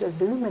which is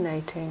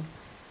illuminating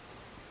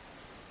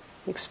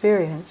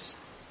experience.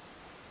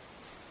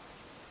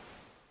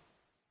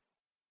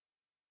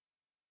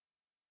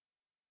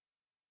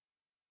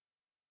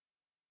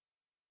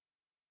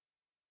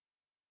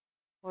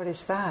 What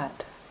is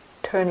that?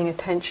 Turning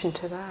attention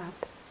to that.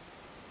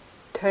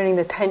 Turning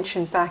the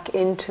attention back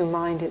into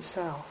mind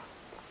itself.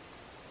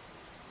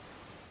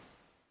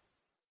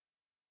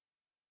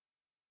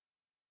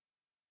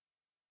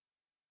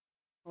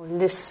 Or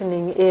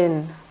listening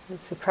in.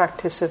 It's a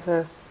practice of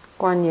the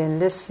Guan Yin,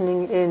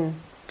 listening in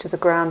to the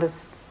ground of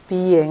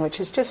being,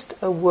 which is just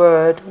a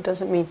word. It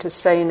doesn't mean to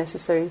say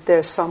necessarily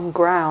there's some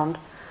ground.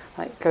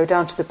 Like go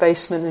down to the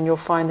basement and you'll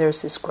find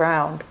there's this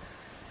ground.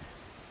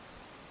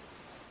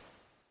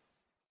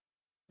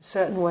 A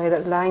certain way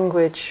that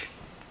language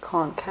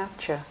can't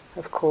capture,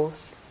 of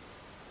course.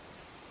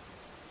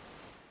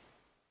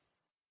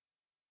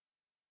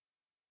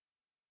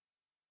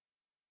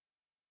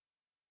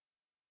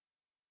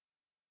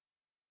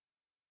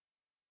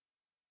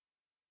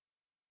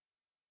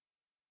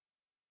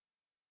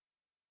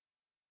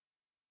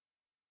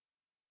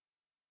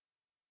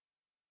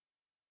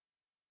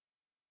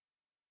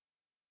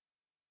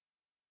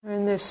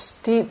 In this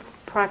deep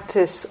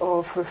practice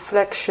of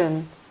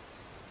reflection,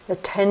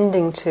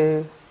 attending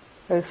to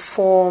both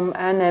form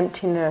and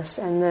emptiness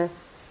and the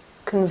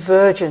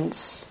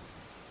convergence,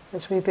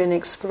 as we've been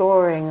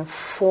exploring, of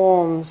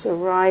forms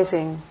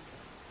arising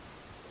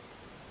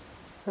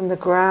from the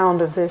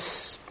ground of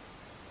this,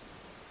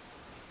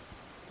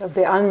 of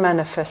the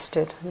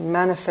unmanifested and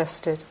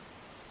manifested,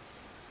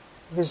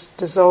 was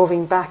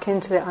dissolving back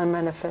into the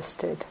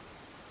unmanifested.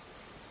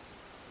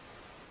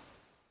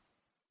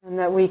 And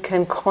that we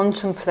can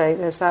contemplate,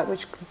 there's that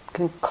which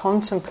can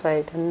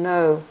contemplate and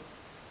know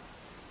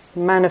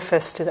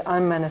manifested,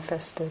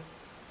 unmanifested,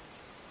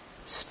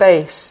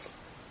 space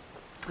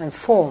and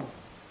form.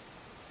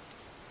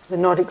 They're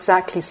not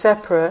exactly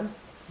separate,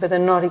 but they're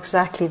not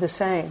exactly the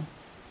same.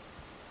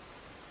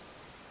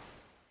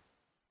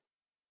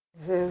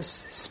 There's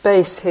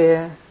space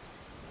here.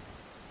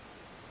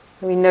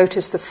 We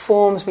notice the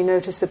forms, we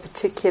notice the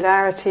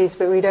particularities,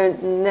 but we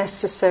don't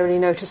necessarily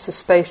notice the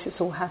space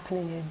it's all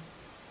happening in.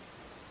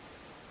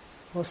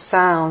 Or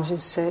sounds, you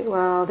say,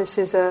 well, this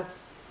is a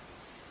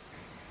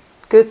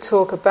good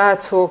talk, a bad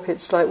talk.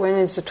 It's like, when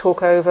is the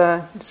talk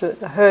over?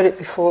 I heard it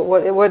before.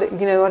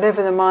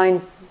 Whatever the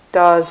mind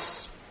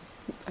does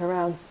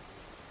around,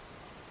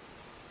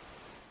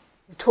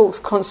 the talk's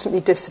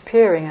constantly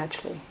disappearing.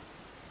 Actually,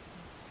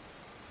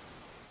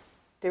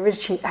 there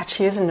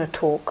actually isn't a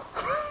talk.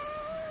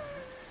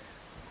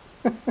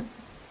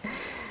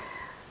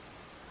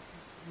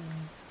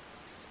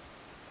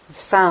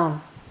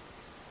 Sound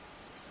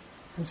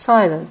and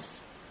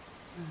silence.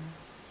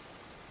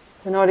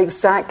 They're not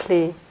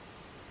exactly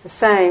the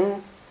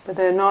same, but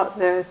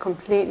they're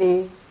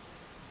completely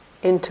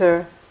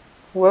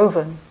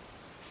interwoven.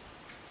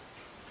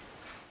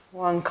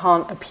 One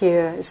can't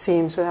appear, it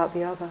seems, without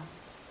the other.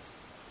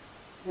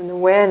 And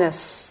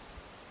awareness,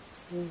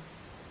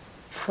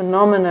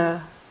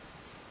 phenomena,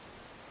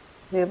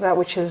 that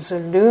which is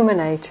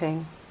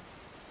illuminating,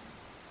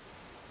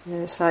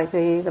 it's like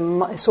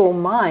it's all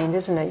mind,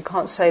 isn't it? You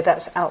can't say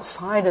that's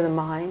outside of the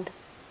mind.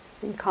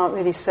 You can't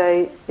really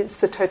say it's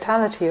the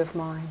totality of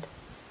mind.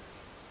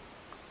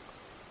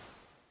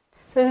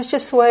 So there's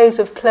just ways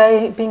of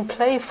being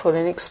playful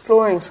and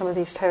exploring some of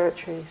these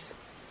territories.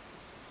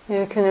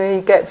 You can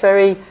really get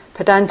very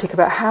pedantic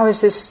about how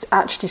is this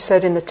actually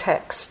said in the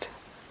text?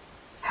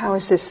 How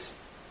is this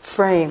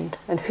framed?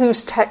 And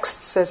whose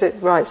text says it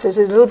right? So it's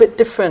a little bit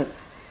different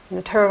in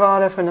the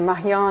Theravada from the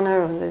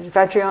Mahayana or the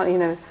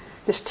Vajrayana,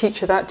 this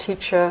teacher, that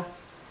teacher.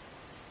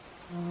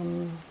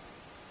 And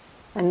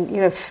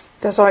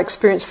does our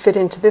experience fit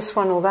into this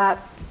one or that?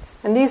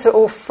 And these are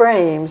all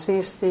frames.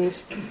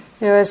 These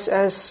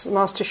as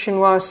Master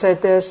Shinwa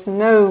said, there's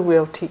no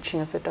real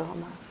teaching of the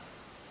Dharma.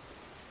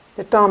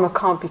 The Dharma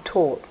can't be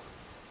taught.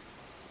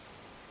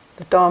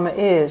 The Dharma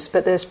is,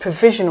 but there's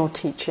provisional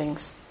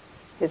teachings.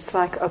 It's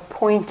like a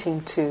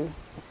pointing to.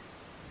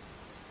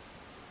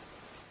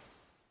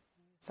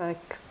 It's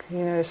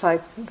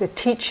like the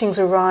teachings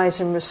arise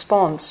in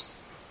response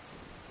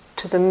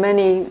to the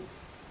many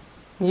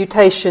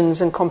mutations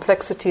and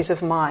complexities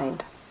of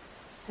mind.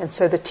 And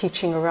so the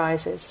teaching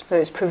arises. But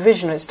it's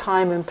provisional, it's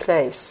time and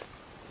place.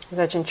 As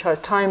Ajahn Chah,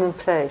 time and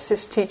place.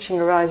 This teaching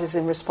arises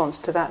in response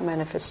to that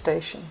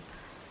manifestation.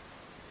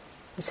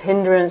 There's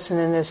hindrance and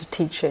then there's a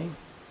teaching.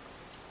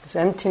 There's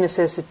emptiness,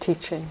 there's a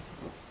teaching.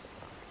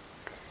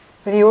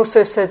 But he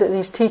also said that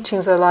these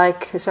teachings are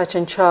like, as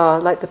Ajahn Chah,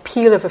 like the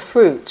peel of a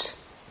fruit.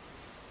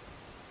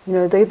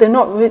 They're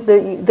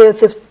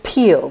the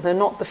peel, they're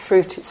not the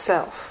fruit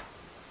itself.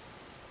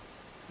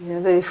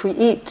 That if we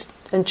eat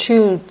and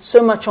chew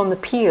so much on the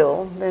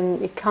peel, then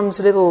it becomes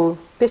a little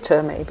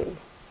bitter maybe.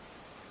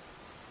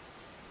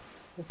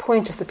 The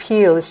point of the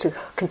peel is to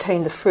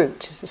contain the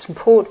fruit. It's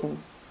important.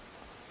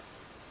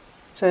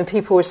 So when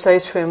people would say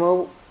to him,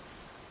 well,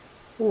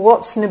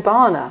 what's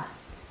nibbana?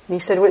 And he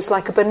said, well, it's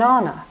like a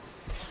banana.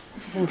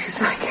 And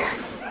he's like,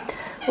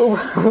 well,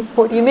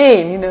 what do you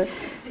mean?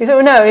 He said,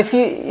 well, no, if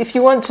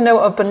you want to know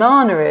what a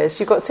banana is,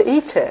 you've got to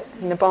eat it.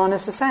 And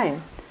nibbana's the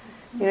same.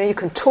 You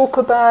can talk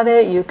about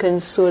it, you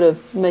can sort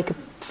of make a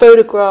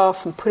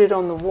photograph and put it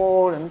on the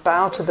wall and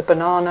bow to the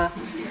banana.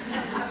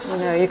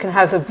 You can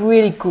have a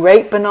really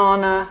great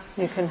banana,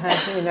 you can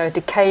have, a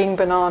decaying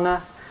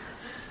banana.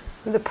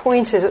 But the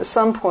point is, at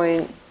some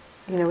point,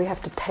 we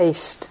have to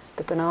taste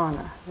the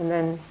banana, and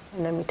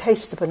then we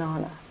taste the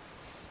banana.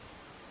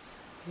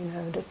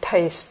 The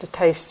taste the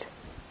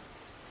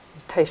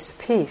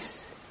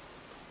peace,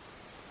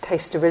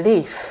 taste the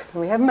relief.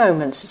 And we have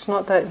moments. It's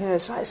not that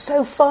it's like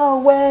so far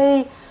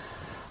away.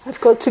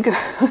 I've got to go.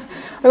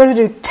 I've got to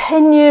do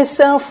 10 years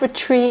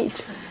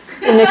self-retreat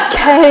in a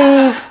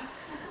cave.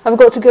 I've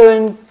got to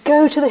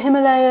go to the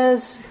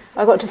Himalayas.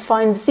 I've got to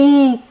find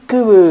the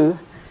guru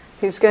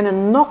who's going to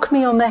knock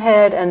me on the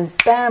head, and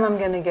bam, I'm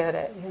going to get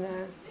it.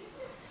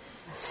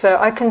 So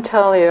I can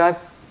tell you,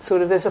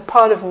 there's a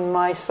part of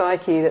my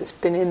psyche that's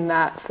been in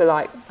that for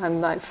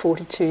I'm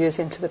 42 years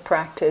into the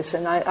practice,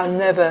 and I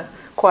never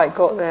quite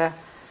got there.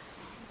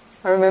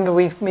 I remember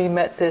we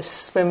met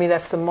this when we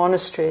left the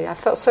monastery. I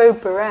felt so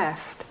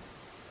bereft,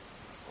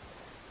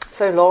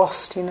 so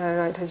lost,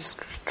 like this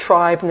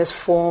tribe in this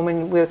form,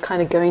 and we were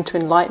kind of going to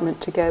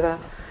enlightenment together.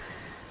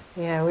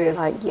 We were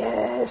like,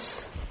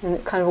 yes, and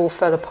it kind of all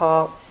fell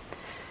apart.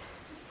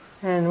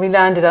 And we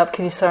landed up,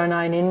 Thanissara and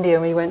I, in India,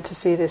 and we went to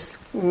see this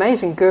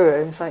amazing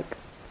guru. It was like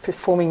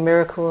performing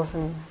miracles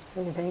and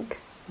everything.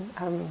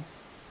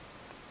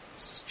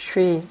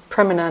 Sri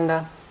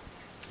Premananda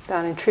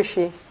down in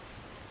Trichy.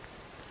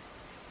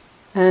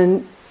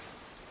 And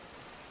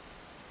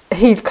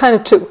he kind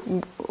of took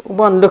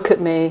one look at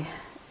me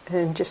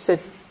and just said,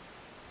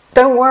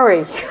 "Don't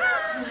worry."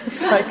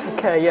 It's like,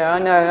 okay, yeah, I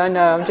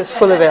know, I'm just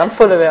full of it,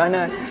 I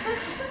know.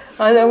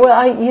 I know, well,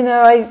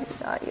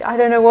 I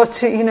don't know what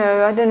to,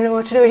 I don't know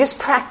what to do, just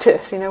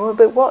practice,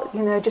 but what,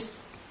 just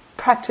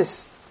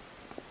practice.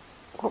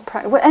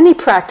 Well, any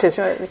practice,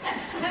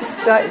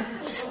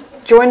 just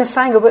join a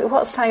Sangha, but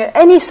what Sangha?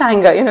 Any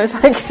Sangha, it's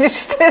like,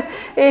 just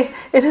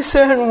in a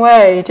certain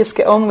way, just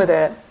get on with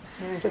it.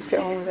 Just get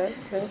on with it.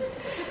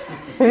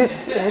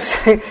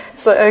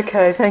 It's like,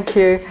 okay, thank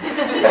you.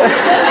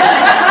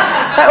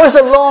 That was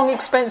a long,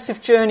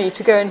 expensive journey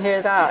to go and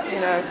hear that,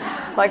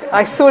 Like,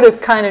 I sort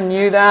of kind of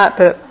knew that,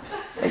 but,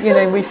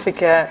 we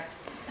forget.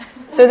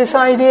 So this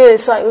idea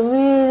is like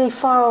really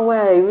far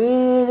away,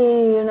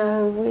 really,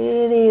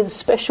 really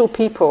special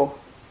people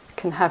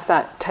can have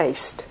that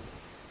taste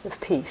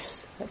of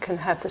peace, that can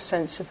have the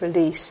sense of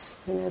release,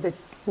 the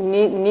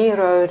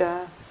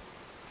nirodha,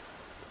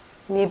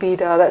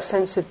 nibbida, that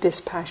sense of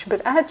dispassion.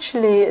 But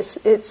actually, it's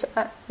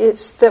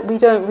that we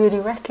don't really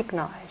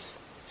recognize.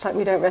 It's like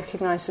we don't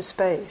recognize the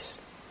space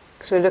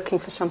because we're looking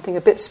for something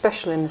a bit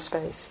special in the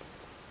space.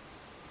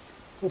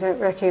 We don't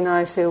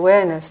recognize the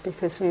awareness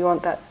because we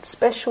want that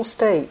special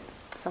state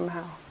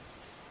somehow.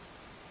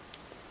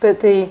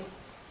 But they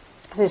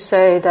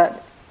say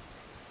that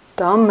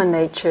Dhamma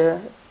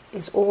nature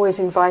is always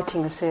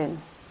inviting us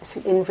in. It's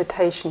an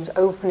invitation, an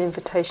open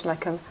invitation,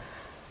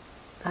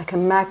 like a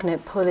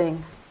magnet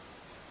pulling.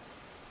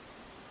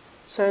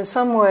 So in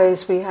some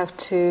ways we have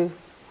to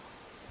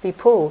be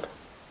pulled.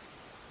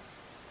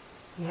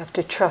 We have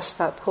to trust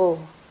that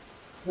pull.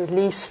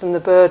 Release from the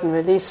burden,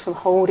 release from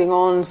holding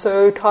on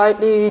so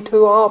tightly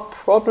to our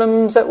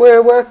problems that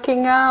we're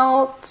working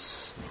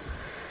out.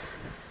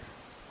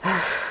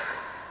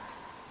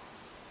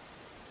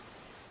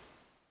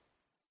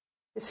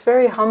 It's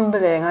very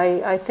humbling.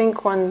 I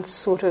think one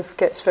sort of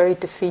gets very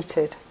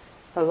defeated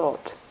a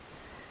lot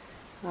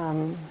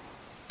in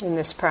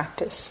this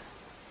practice,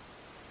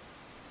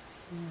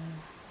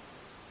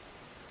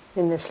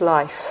 in this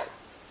life.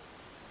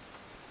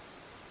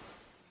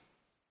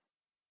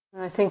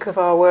 When I think of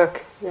our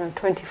work,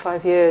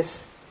 25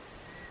 years,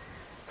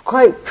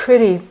 quite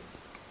pretty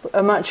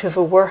much of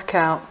a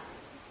workout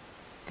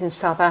in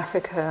South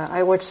Africa,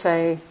 I would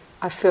say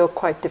I feel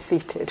quite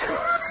defeated.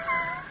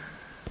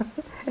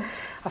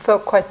 I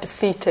felt quite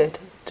defeated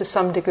to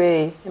some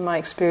degree in my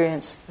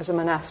experience as a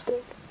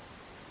monastic.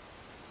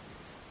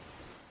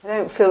 I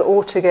don't feel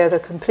altogether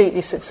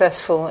completely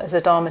successful as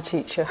a Dharma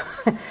teacher.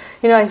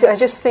 I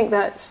just think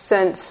that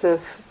sense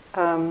of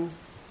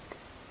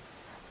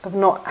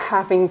not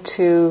having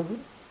to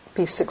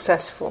be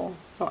successful,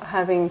 not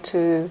having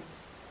to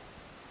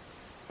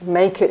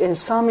make it in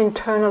some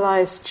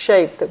internalized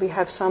shape, that we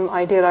have some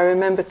ideal. I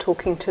remember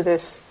talking to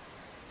this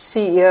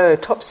CEO,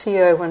 top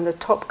CEO, one of the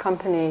top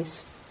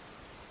companies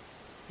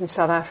in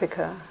South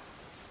Africa,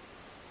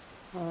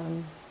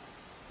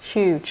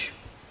 huge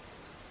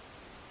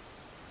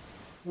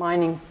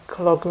mining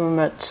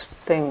conglomerate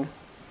thing.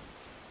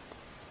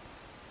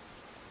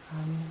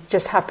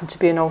 Just happened to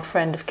be an old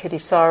friend of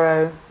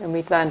Thanissara, and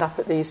we'd land up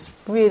at these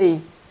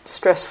really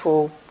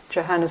stressful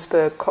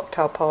Johannesburg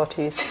cocktail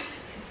parties.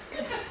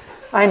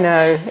 I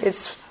know,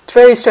 it's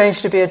very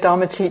strange to be a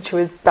Dharma teacher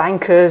with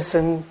bankers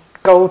and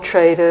gold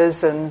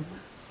traders, and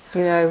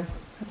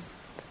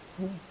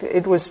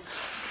it was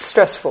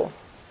stressful.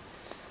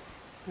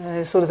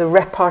 Sort of the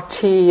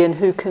repartee and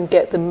who can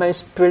get the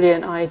most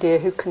brilliant idea,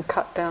 who can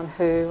cut down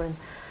who, and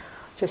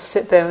just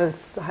sit there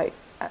with like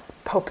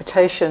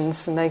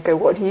palpitations, and they go,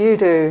 "What do you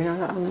do?"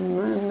 And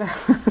I'm like,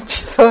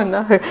 "Oh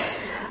no,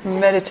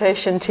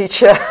 meditation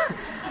teacher,"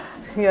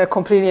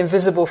 completely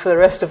invisible for the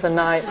rest of the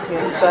night.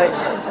 It's like,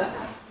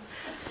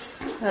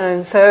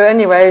 and so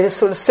anyway, just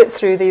sort of sit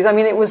through these. I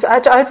mean,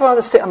 I'd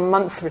rather sit a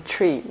month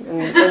retreat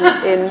in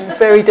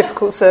very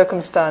difficult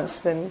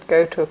circumstance than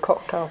go to a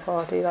cocktail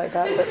party like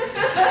that.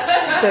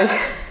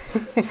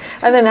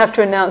 And then have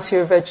to announce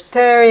you're a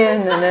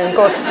vegetarian, and then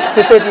God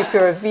forbid if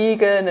you're a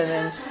vegan, and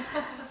then.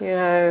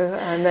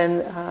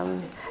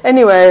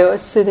 Anyway, I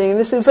was sitting.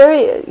 This is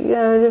very,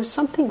 there was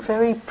something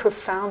very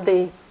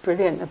profoundly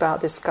brilliant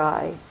about this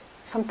guy.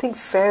 Something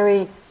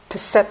very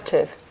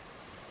perceptive,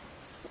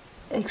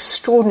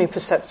 extraordinarily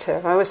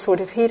perceptive. I always thought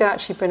if he'd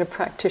actually been a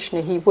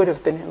practitioner, he would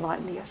have been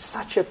enlightened. He had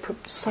such a,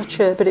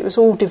 but it was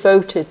all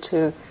devoted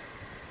to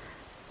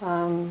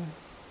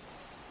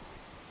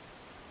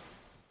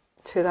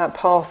that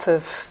path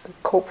of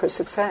corporate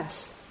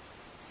success,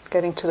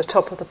 getting to the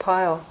top of the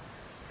pile.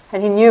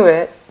 And he knew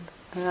it,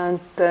 and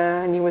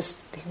he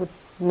would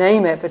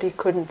name it, but he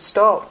couldn't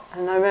stop.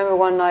 And I remember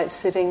one night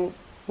sitting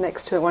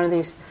next to one of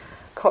these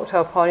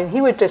cocktail parties.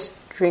 He would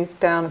just drink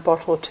down a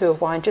bottle or two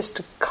of wine just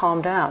to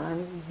calm down,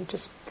 and he'd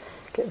just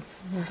get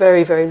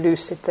very, very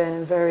lucid then,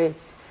 and very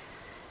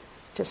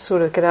just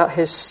sort of get out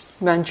his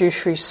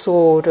Manjushri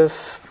sword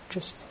of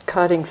just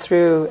cutting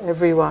through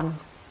everyone,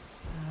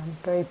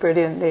 very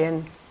brilliantly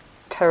and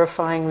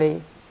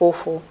terrifyingly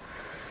awful.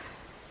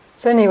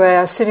 So anyway,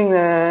 I was sitting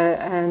there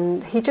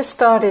and he just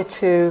started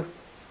to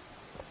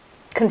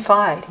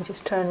confide. He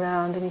just turned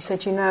around and he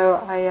said,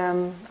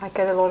 I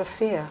get a lot of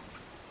fear.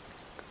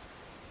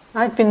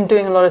 I'd been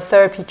doing a lot of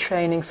therapy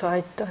training, so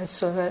I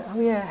sort of went,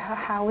 oh yeah,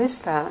 how is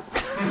that?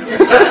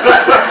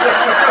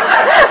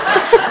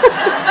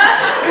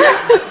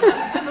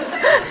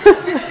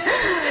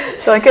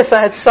 So I guess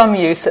I had some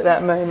use at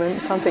that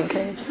moment, something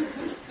came.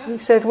 He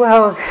said,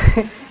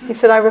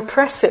 I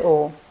repress it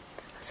all.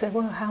 I said,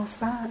 well, how's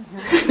that?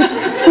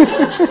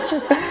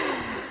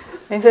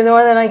 He said,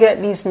 well, then I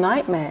get these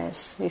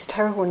nightmares, these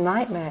terrible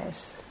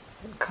nightmares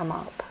that come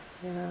up,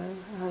 and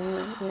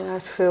I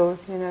feel,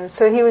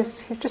 So he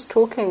was just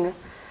talking.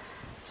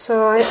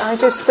 So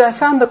I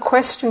found the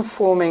question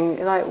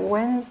forming, like,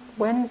 when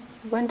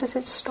does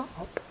it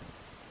stop?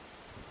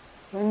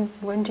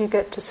 When do you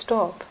get to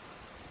stop?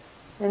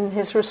 And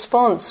his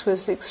response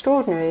was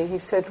extraordinary. He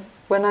said,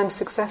 when I'm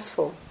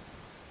successful.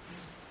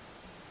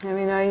 I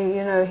mean, he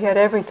had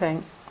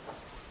everything.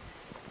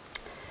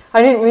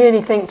 I didn't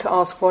really think to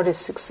ask, what is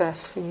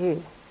success for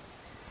you?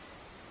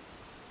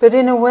 But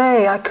in a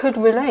way, I could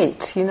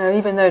relate,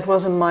 even though it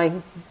wasn't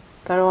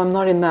though I'm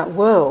not in that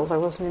world, I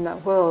wasn't in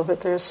that world,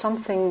 but there's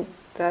something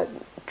that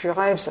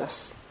drives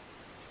us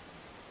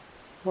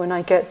when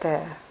I get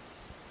there.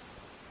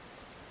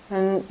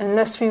 And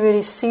unless we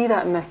really see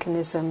that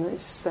mechanism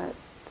that's that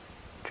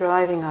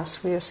driving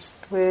us,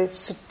 we're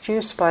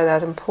seduced by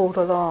that and pulled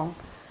along.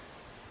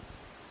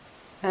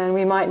 And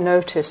we might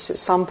notice at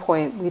some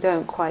point we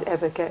don't quite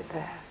ever get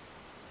there.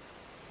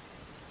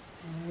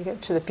 We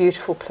get to the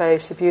beautiful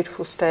place, the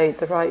beautiful state,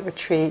 the right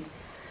retreat.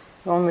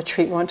 We're on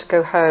retreat, we want to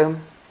go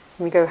home.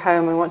 When we go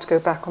home, we want to go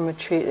back on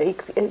retreat.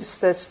 It's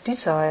this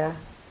desire,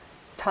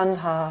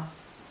 tanha.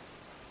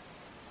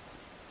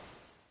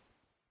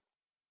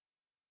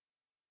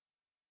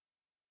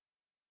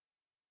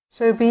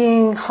 So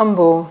being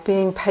humble,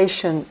 being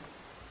patient,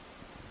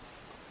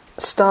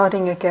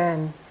 starting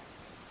again.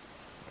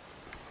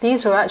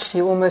 These are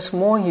actually almost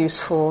more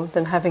useful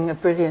than having a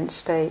brilliant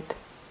state,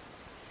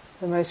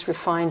 the most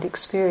refined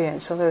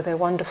experience, although they're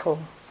wonderful.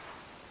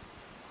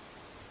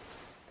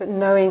 But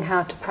knowing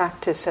how to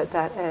practice at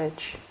that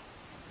edge.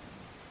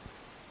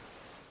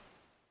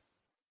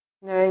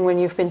 Knowing when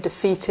you've been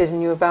defeated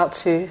and you're about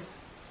to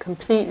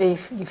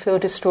you feel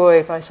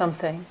destroyed by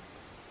something,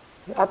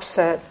 you're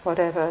upset,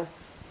 whatever.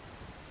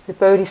 The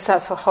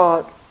bodhisattva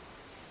heart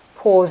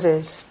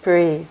pauses,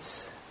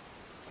 breathes,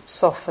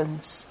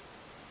 softens.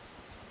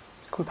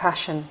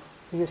 Compassion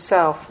for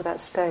yourself, for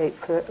that state,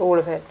 for all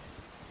of it.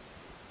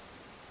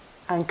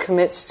 And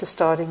commits to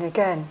starting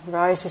again,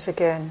 rises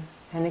again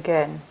and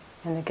again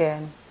and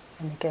again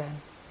and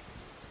again.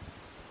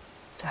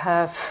 To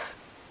have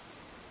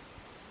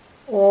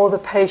all the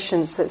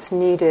patience that's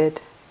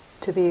needed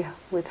to be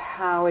with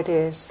how it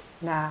is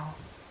now,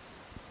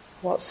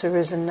 what's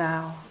arisen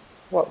now,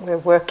 what we're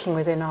working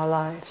with in our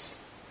lives,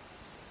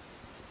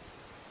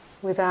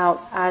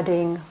 without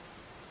adding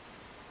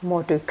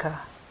more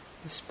dukkha.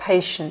 This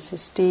patience,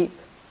 this deep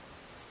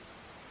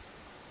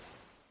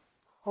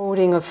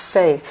holding of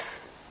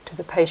faith to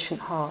the patient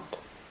heart,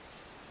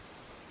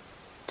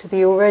 to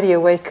the already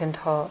awakened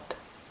heart,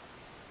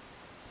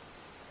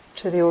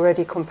 to the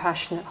already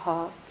compassionate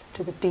heart,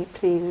 to the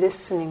deeply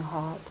listening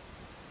heart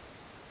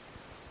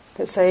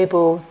that's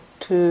able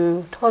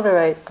to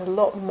tolerate a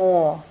lot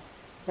more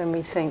than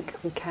we think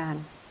we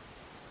can.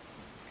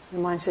 The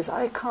mind says,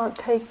 I can't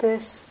take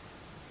this.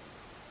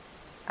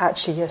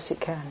 Actually, yes, it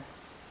can.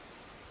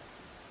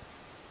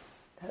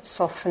 That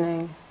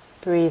softening,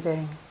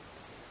 breathing,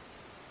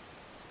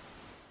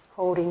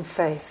 holding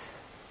faith,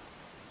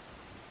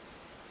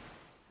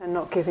 and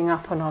not giving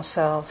up on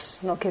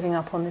ourselves, not giving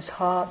up on this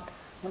heart,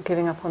 not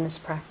giving up on this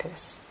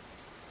practice.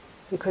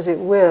 Because it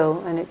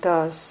will, and it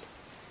does,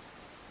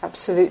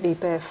 absolutely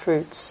bear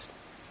fruits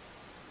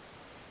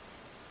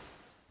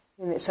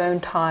in its own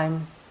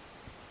time,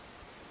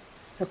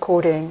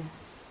 according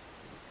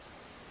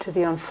to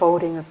the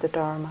unfolding of the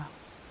Dharma.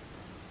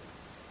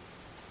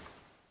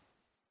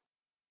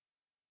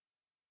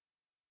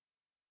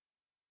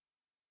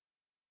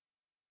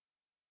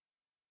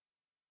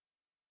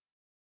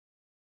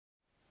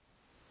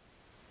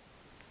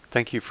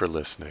 Thank you for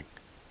listening.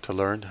 To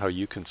learn how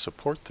you can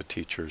support the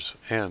teachers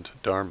and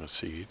Dharma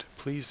Seed,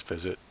 please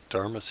visit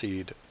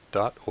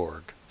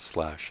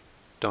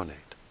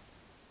dharmaseed.org/donate.